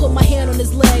roll, put my hand on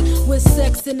his leg. With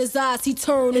sex in his eyes, he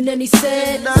turned and then he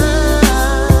said, baby,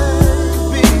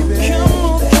 come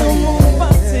on,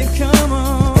 Foxy, come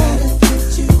on. Gotta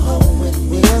get you home with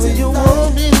me. Whatever you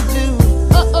want me to do,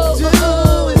 do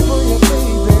it for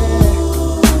you, baby.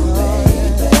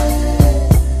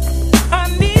 I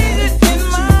need it in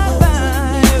my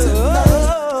life.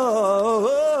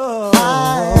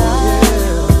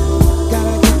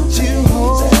 Gotta get you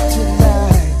home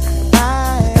tonight.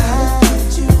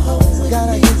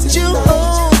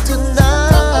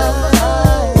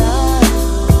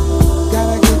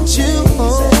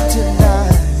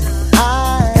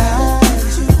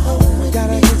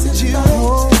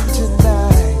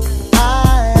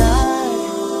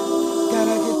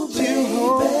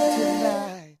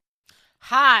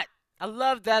 I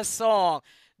love that song.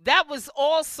 That was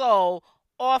also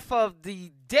off of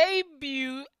the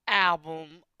debut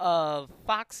album of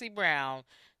Foxy Brown.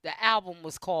 The album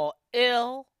was called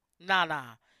Il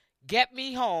Nana. Get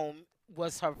Me Home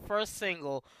was her first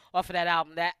single off of that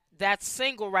album. That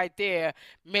single right there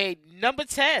made number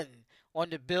 10 on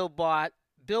the Billboard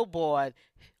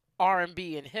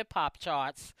R&B and hip hop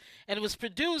charts, and it was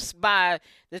produced by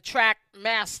the Track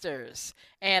Masters.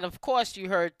 And of course, you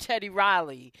heard Teddy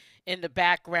Riley in the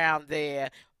background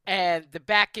there, and the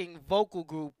backing vocal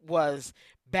group was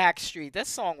Backstreet. That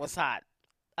song was hot.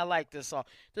 I like this song.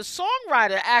 The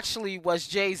songwriter actually was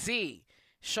Jay-Z,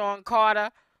 Sean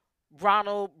Carter,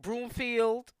 Ronald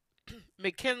Broomfield,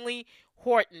 McKinley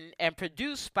Horton, and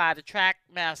produced by the Track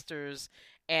Masters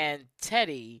and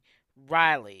Teddy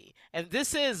Riley. And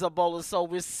this is a bowl of soul.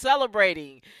 We're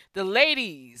celebrating the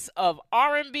ladies of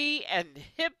R&B and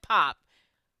hip hop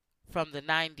from the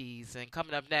 90s. And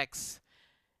coming up next,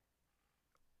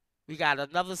 we got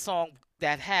another song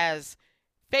that has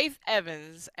Faith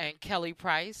Evans and Kelly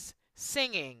Price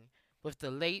singing with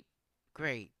the late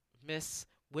great Miss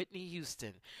Whitney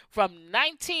Houston from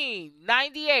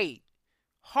 1998,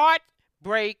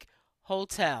 Heartbreak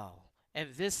Hotel.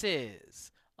 And this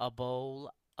is a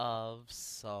bowl of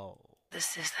soul.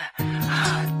 This is the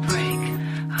Heartbreak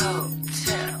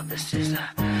Hotel. This is the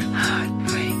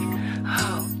Heartbreak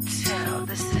Hotel.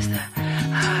 This is the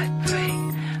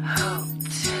Heartbreak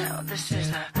Hotel. This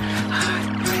is the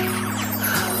Heartbreak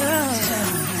Hotel.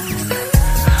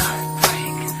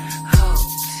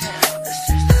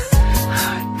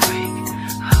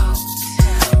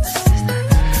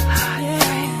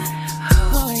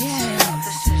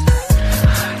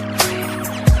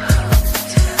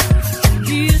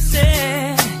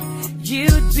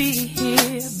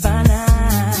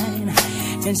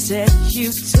 And said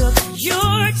you took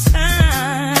your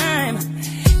time.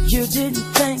 You didn't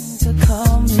think to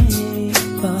call me,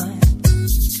 but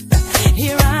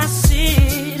here I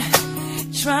sit,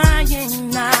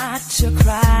 trying not to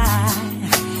cry,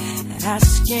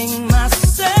 asking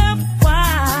myself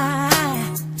why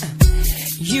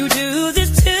you do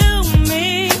this to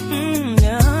me,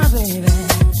 oh, baby.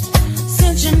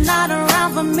 Since you're not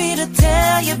around for me to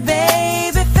tell you,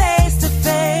 baby, face to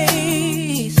face,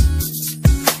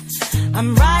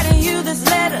 I'm writing you this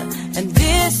letter, and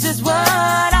this is what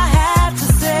I have to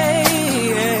say.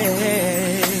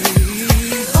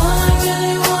 All I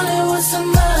really wanted was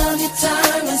some of your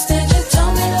time. Instead, you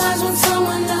told me lies when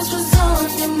someone else was on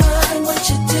your mind. What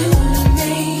you do to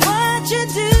me? What you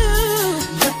do?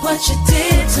 Look what you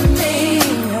did to me,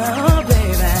 oh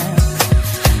baby.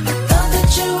 I thought that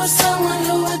you were someone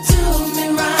who would do me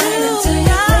right until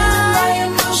you played my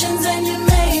emotions and you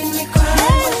made me cry.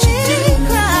 What you do to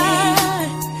me?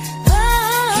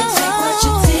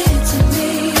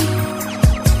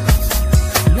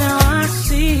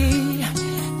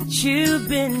 You've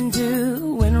been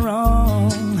doing wrong,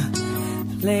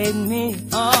 played me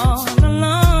all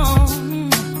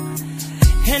along,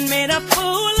 and made a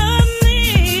fool of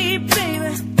me,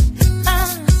 baby.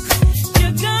 You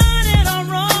got it all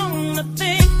wrong to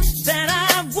think that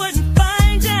I wouldn't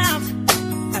find out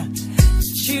that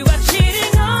you were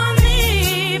cheating on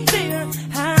me, baby.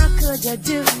 How could you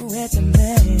do it to me?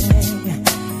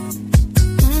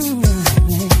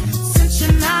 Since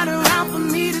you're not around for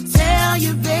me to tell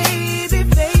you, baby,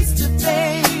 face to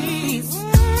face,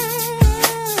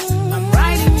 I'm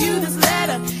writing you this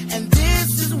letter, and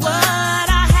this is what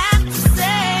I have to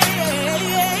say.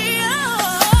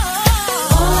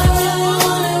 All I really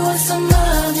wanted was some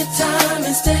of your time.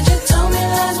 Instead, you told me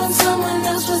lies when someone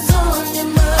else was on your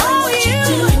mind. Oh, what you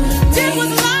did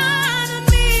was lie to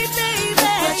me, baby.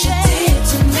 Look what you did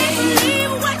to me.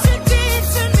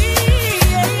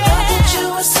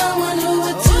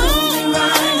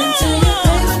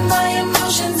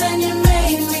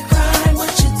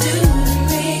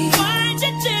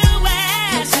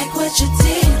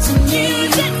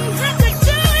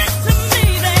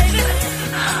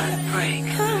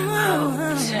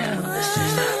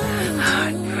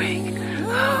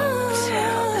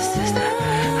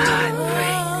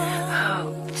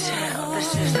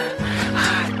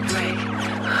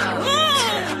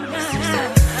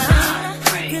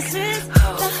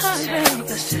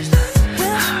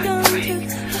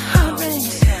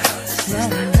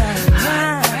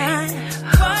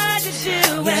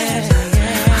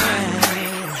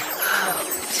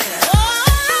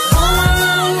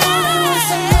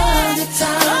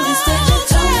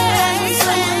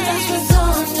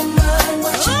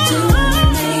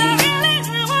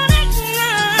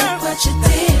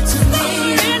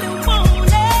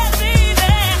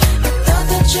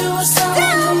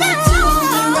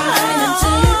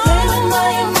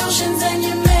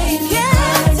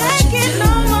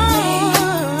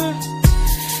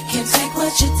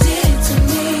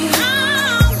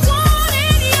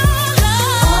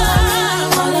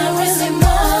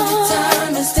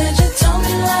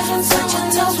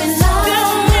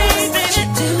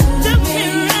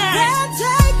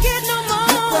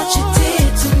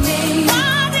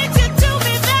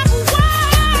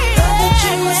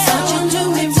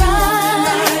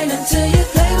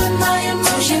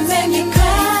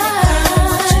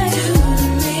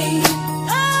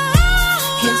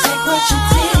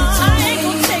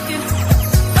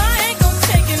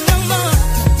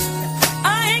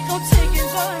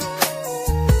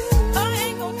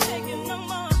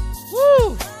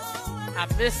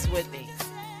 this, Whitney.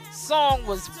 Song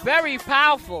was very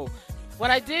powerful.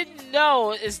 What I didn't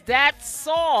know is that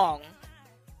song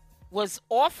was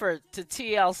offered to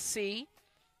TLC,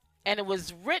 and it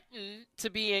was written to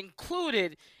be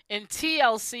included in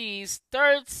TLC's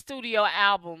third studio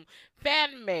album,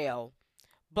 Fan Mail,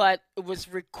 but it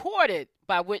was recorded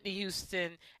by Whitney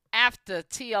Houston after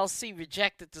TLC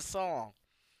rejected the song.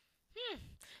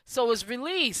 So it was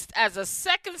released as a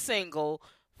second single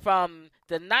from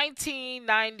the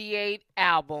 1998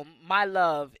 album, My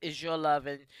Love Is Your Love,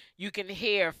 and you can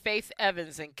hear Faith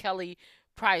Evans and Kelly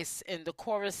Price in the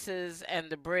choruses and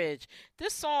the bridge.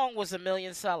 This song was a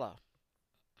million seller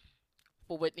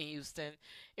for Whitney Houston.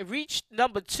 It reached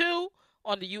number 2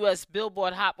 on the U.S.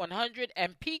 Billboard Hot 100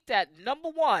 and peaked at number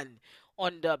 1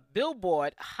 on the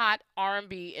Billboard Hot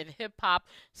R&B and Hip Hop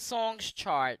Songs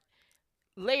chart.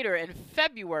 Later, in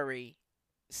February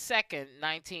 2nd,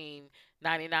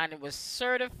 1999, it was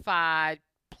certified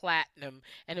platinum,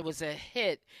 and it was a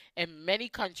hit in many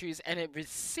countries, and it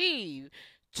received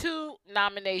 2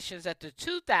 nominations at the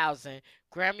 2000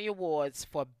 Grammy Awards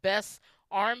for Best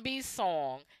R&B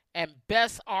Song and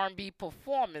Best R&B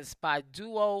Performance by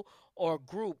Duo or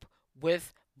Group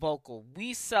with Vocal.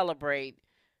 We celebrate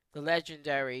the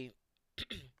legendary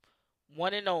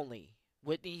one and only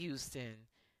Whitney Houston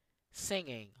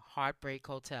singing Heartbreak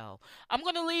Hotel. I'm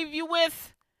going to leave you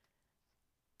with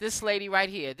this lady right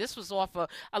here. This was off of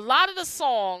a lot of the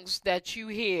songs that you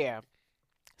hear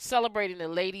celebrating the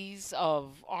ladies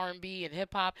of R&B and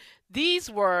hip-hop. These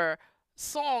were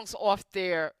songs off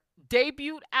their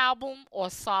debut album or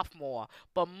sophomore,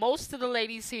 but most of the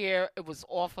ladies here, it was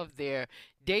off of their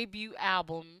debut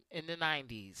album in the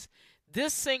 90s.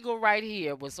 This single right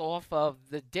here was off of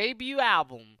the debut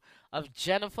album of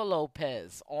Jennifer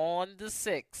Lopez, On the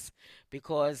 6,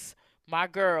 because my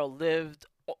girl lived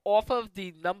off of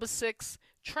the number 6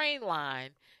 train line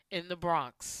in the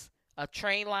Bronx, a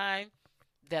train line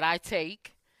that I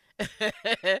take,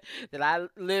 that I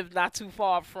live not too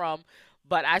far from,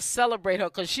 but I celebrate her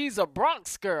because she's a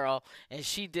Bronx girl, and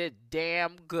she did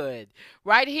damn good.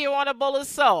 Right here on A Bowl of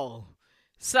Soul,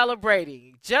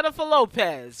 celebrating Jennifer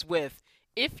Lopez with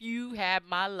If You Had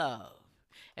My Love.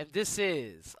 And this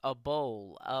is A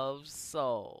Bowl of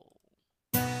Soul.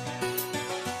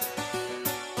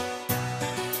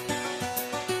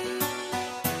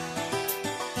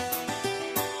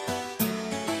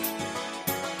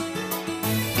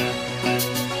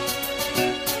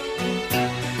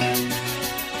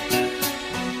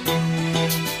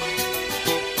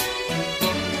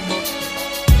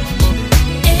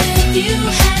 If you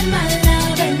had my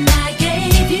love and I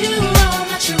gave you all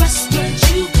my trust, would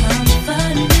you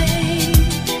comfort me?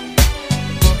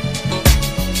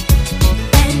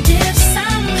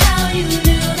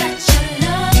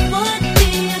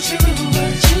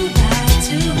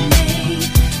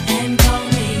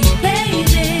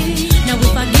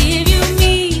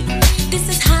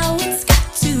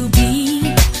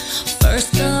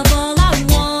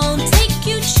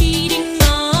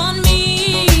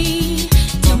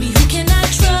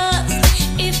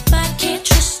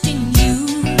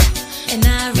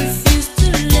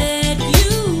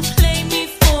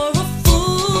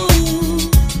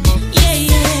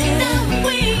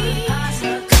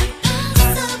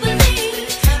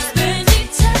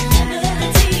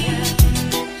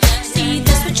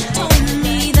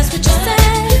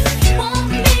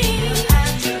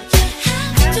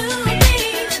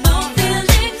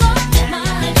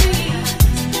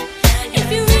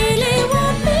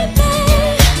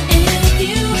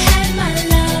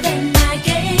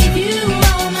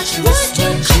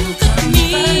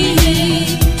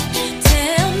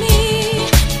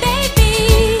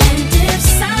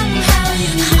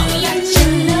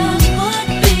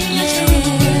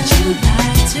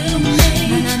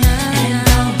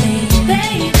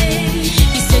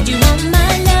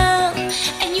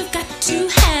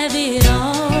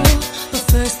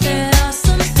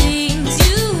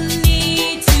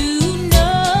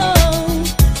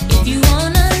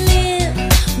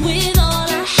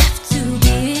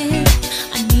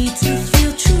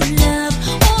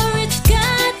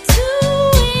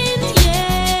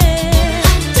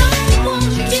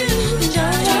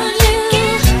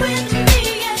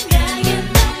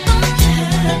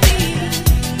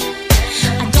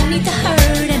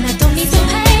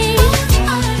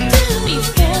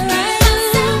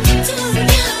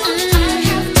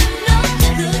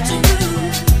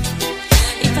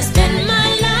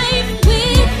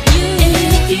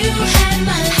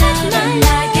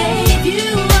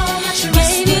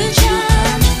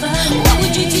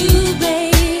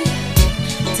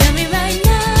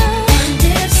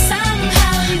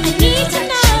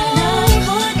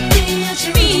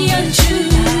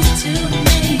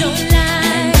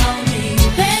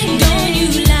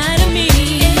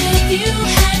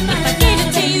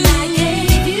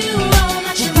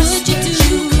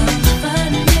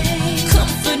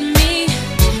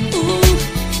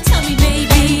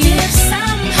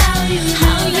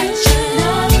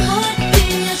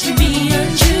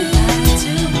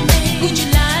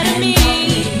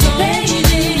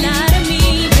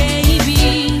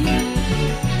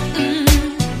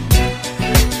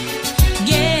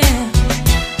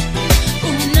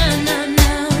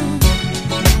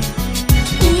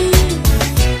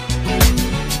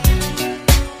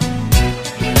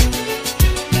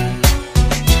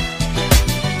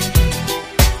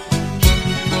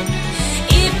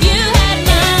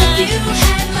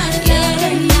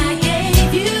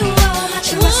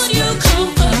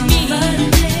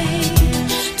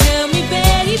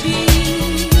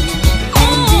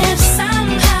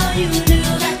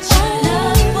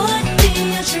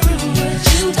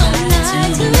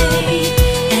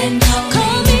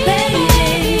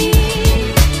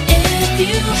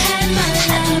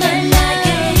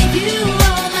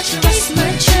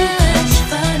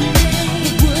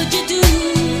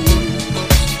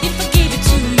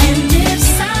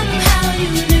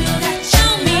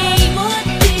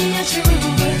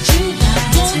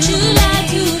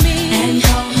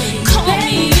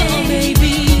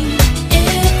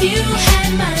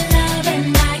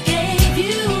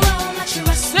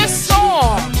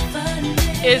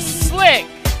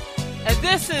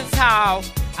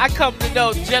 I come to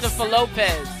know Jennifer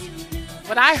Lopez.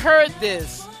 When I heard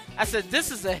this, I said,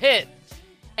 this is a hit.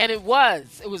 And it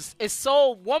was. It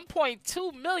sold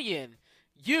 1.2 million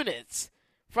units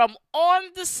from On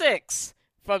the 6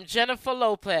 from Jennifer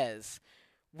Lopez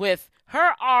with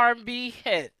her R&B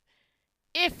hit,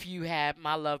 If You Had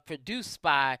My Love, produced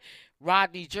by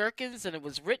Rodney Jerkins, and it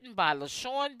was written by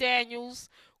LaShawn Daniels,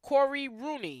 Corey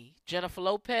Rooney, Jennifer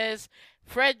Lopez,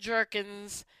 Fred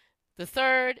Jerkins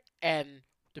III, and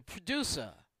the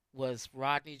producer was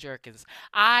Rodney Jerkins.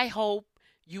 I hope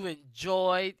you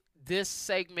enjoyed this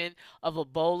segment of A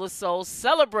Bowl of Soul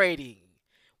celebrating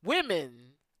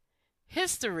Women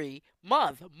History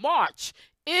Month. March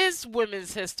is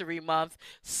Women's History Month,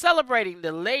 celebrating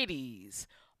the ladies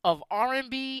of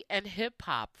R&B and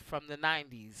hip-hop from the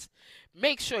 90s.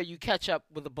 Make sure you catch up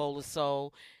with A Bowl of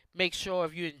Soul. Make sure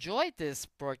if you enjoyed this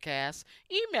broadcast,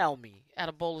 email me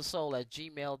at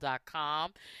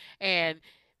abowlofsoul@gmail.com. And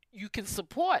you can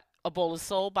support A Bowl of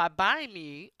Soul by buying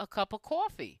me a cup of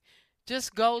coffee.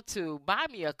 Just go to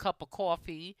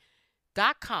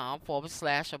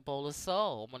buymeacupofcoffee.com/A Bowl of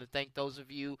Soul. I want to thank those of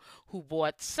you who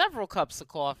bought several cups of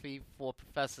coffee for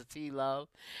Professor T Love.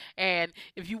 And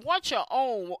if you want your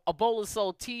own A Bowl of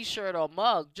Soul t-shirt or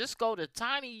mug, just go to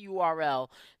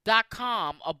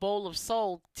tinyurl.com/A Bowl of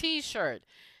Soul t-shirt.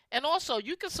 And also,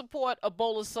 you can support A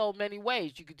Bowl of Soul many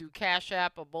ways. You can do Cash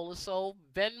App, A Bowl of Soul,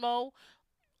 Venmo,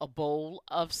 A Bowl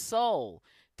of Soul.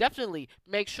 Definitely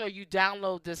make sure you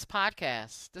download this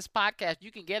podcast. This podcast,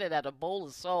 you can get it at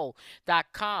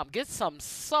abowlofsoul.com. Get some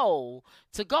soul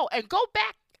to go. And go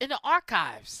back in the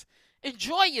archives.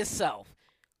 Enjoy yourself.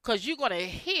 Because you're going to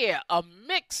hear a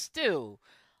mixed stew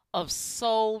of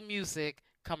soul music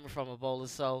coming from A Bowl of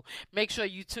Soul. Make sure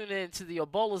you tune in to the A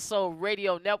Bowl of Soul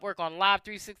radio network on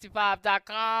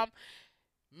live365.com.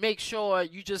 Make sure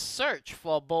you just search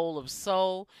for A Bowl of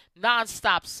Soul,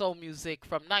 non-stop soul music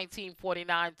from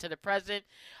 1949 to the present.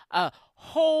 A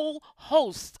whole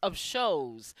host of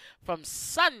shows from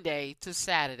Sunday to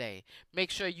Saturday.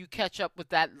 Make sure you catch up with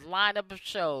that lineup of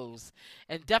shows.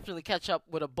 And definitely catch up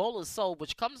with A Bowl of Soul,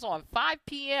 which comes on 5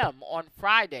 p.m. on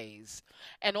Fridays.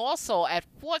 And also at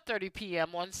 4:30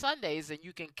 p.m. on Sundays. And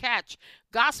you can catch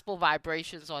Gospel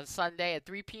Vibrations on Sunday at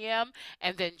 3 p.m.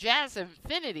 And then Jazz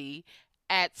Infinity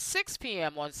at 6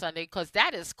 p.m. on Sunday, because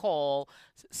that is called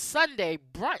Sunday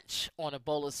Brunch on A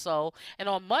Bowl of Soul. And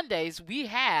on Mondays, we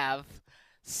have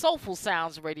Soulful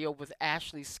Sounds Radio with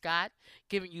Ashley Scott,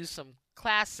 giving you some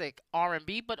classic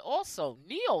R&B, but also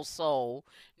neo-soul,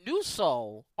 new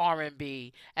soul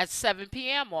R&B at 7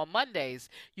 p.m. on Mondays.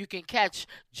 You can catch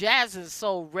Jazz and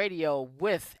Soul Radio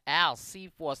with Al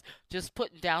Seaforth, just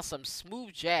putting down some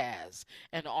smooth jazz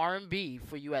and R&B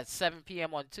for you at 7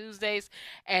 p.m. on Tuesdays.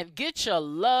 And get your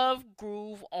love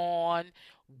groove on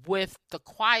with the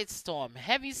Quiet Storm,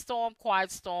 Heavy Storm,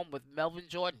 Quiet Storm with Melvin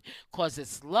Jordan, because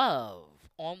it's love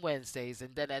on Wednesdays.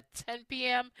 And then at 10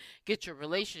 p.m., get your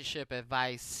relationship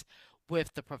advice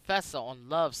with the professor on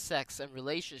love, sex, and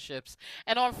relationships.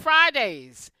 And on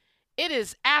Fridays, it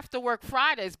is After Work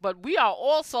Fridays, but we are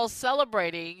also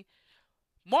celebrating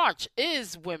March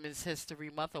is Women's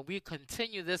History Month, and we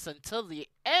continue this until the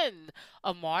end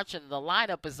of March, and the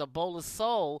lineup is A Bowl of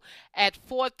Soul at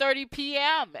 4:30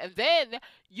 p.m. And then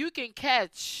you can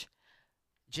catch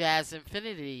Jazz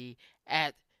Infinity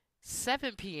at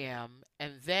 7 p.m.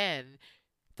 and then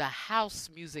the house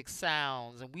music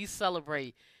sounds, and we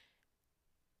celebrate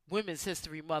Women's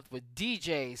History Month with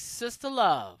DJ Sister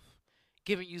Love,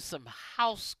 giving you some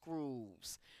house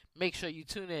grooves. Make sure you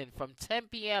tune in from 10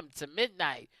 p.m. to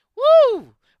midnight.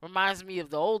 Woo! Reminds me of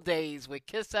the old days with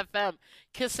Kiss FM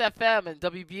and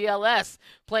WBLS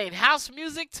playing house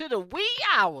music to the wee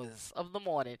hours of the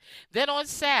morning. Then on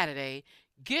Saturday,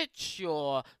 get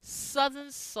your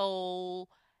Southern Soul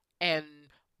and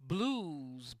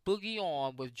Blues Boogie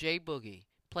On with J Boogie,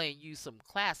 playing you some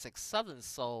classic Southern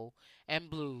Soul and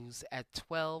Blues at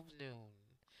 12 noon.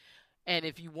 And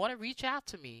if you want to reach out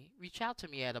to me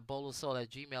at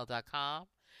abowlofsoul@gmail.com.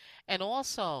 And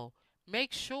also,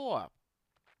 make sure,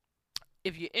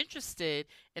 if you're interested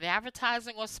in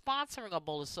advertising or sponsoring A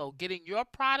Bowl of Soul, getting your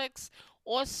products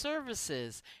or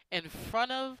services in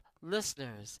front of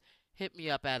listeners, hit me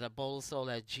up at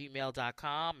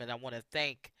abowlofsoul@gmail.com. And I want to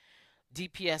thank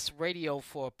DPS Radio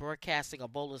for broadcasting A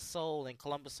Bowl of Soul in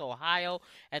Columbus, Ohio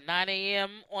at 9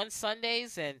 a.m. on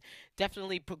Sundays. And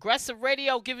definitely Progressive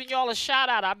Radio giving y'all a shout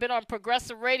out. I've been on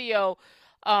Progressive Radio,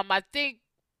 I think,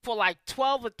 for like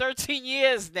 12 or 13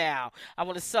 years now. I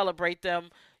want to celebrate them.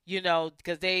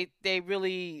 because they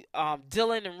really,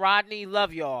 Dylan and Rodney,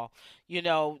 love y'all.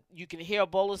 You can hear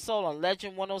Bowl of Soul on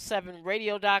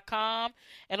legend107radio.com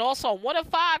and also on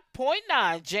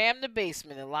 105.9 Jam the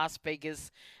Basement in Las Vegas,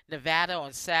 Nevada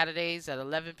on Saturdays at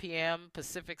 11 p.m.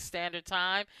 Pacific Standard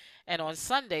Time and on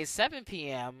Sundays 7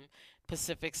 p.m.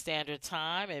 Pacific Standard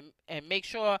Time. And make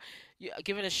sure you're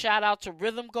giving a shout out to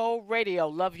Rhythm Gold Radio.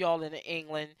 Love y'all in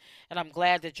England, and I'm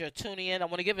glad that you're tuning in. I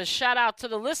want to give a shout out to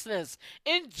the listeners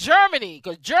in Germany,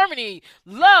 because Germany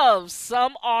loves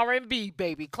some R&B,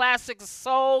 baby. Classic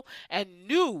soul and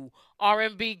new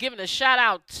R&B. Giving a shout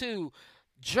out to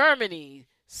Germany,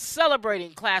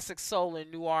 celebrating classic soul and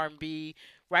new R&B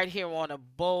right here on A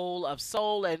Bowl of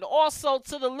Soul. And also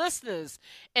to the listeners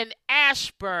in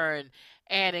Ashburn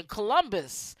and in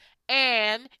Columbus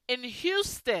and in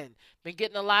Houston. Been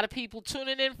getting a lot of people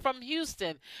tuning in from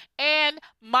Houston and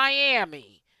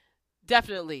Miami.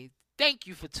 Definitely. Thank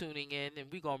you for tuning in, and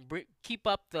we're gonna keep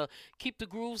the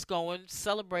grooves going,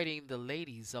 celebrating the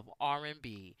ladies of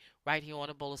R&B right here on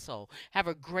A Bowl of Soul. Have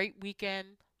a great weekend.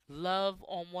 Love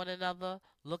on one another.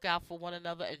 Look out for one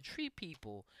another and treat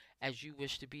people as you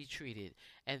wish to be treated.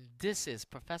 And this is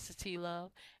Professor T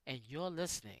Love, and you're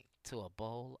listening to A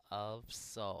Bowl of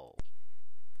Soul.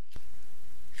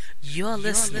 You're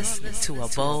listening to A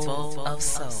Bowl of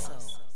Soul.